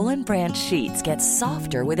that Boll & Branch sheets get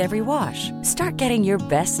softer with every wash. Start getting your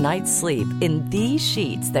best night's sleep in these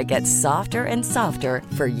sheets that get softer and softer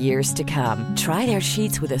for years to come. Try their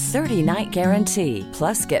sheets with a 30-night guarantee.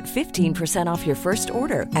 Plus, get 15% off your first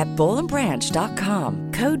order at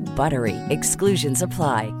bollandbranch.com. Code BUTTERY. Exclusions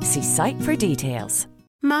apply. See site for details.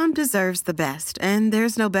 Mom deserves the best, and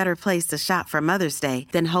there's no better place to shop for Mother's Day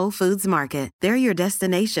than Whole Foods Market. They're your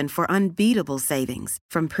destination for unbeatable savings,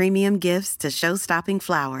 from premium gifts to show-stopping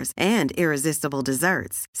flowers and irresistible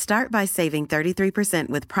desserts. Start by saving 33%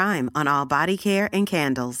 with Prime on all body care and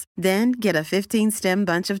candles. Then get a 15-stem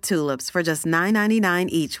bunch of tulips for just $9.99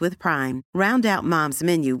 each with Prime. Round out Mom's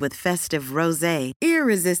menu with festive rosé,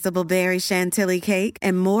 irresistible berry chantilly cake,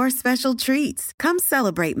 and more special treats. Come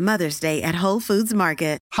celebrate Mother's Day at Whole Foods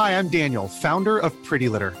Market. Hi, I'm Daniel, founder of Pretty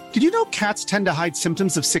Litter. Did you know cats tend to hide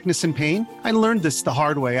symptoms of sickness and pain? I learned this the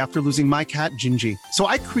hard way after losing my cat, Gingy. So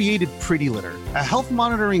I created Pretty Litter, a health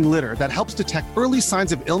monitoring litter that helps detect early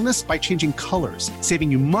signs of illness by changing colors,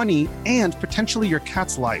 saving you money and potentially your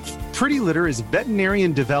cat's life. Pretty Litter is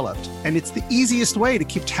veterinarian developed, and it's the easiest way to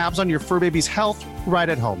keep tabs on your fur baby's health right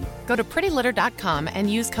at home. Go to prettylitter.com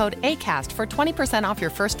and use code ACAST for 20% off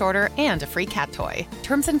your first order and a free cat toy.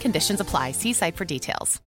 Terms and conditions apply. See site for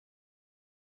details.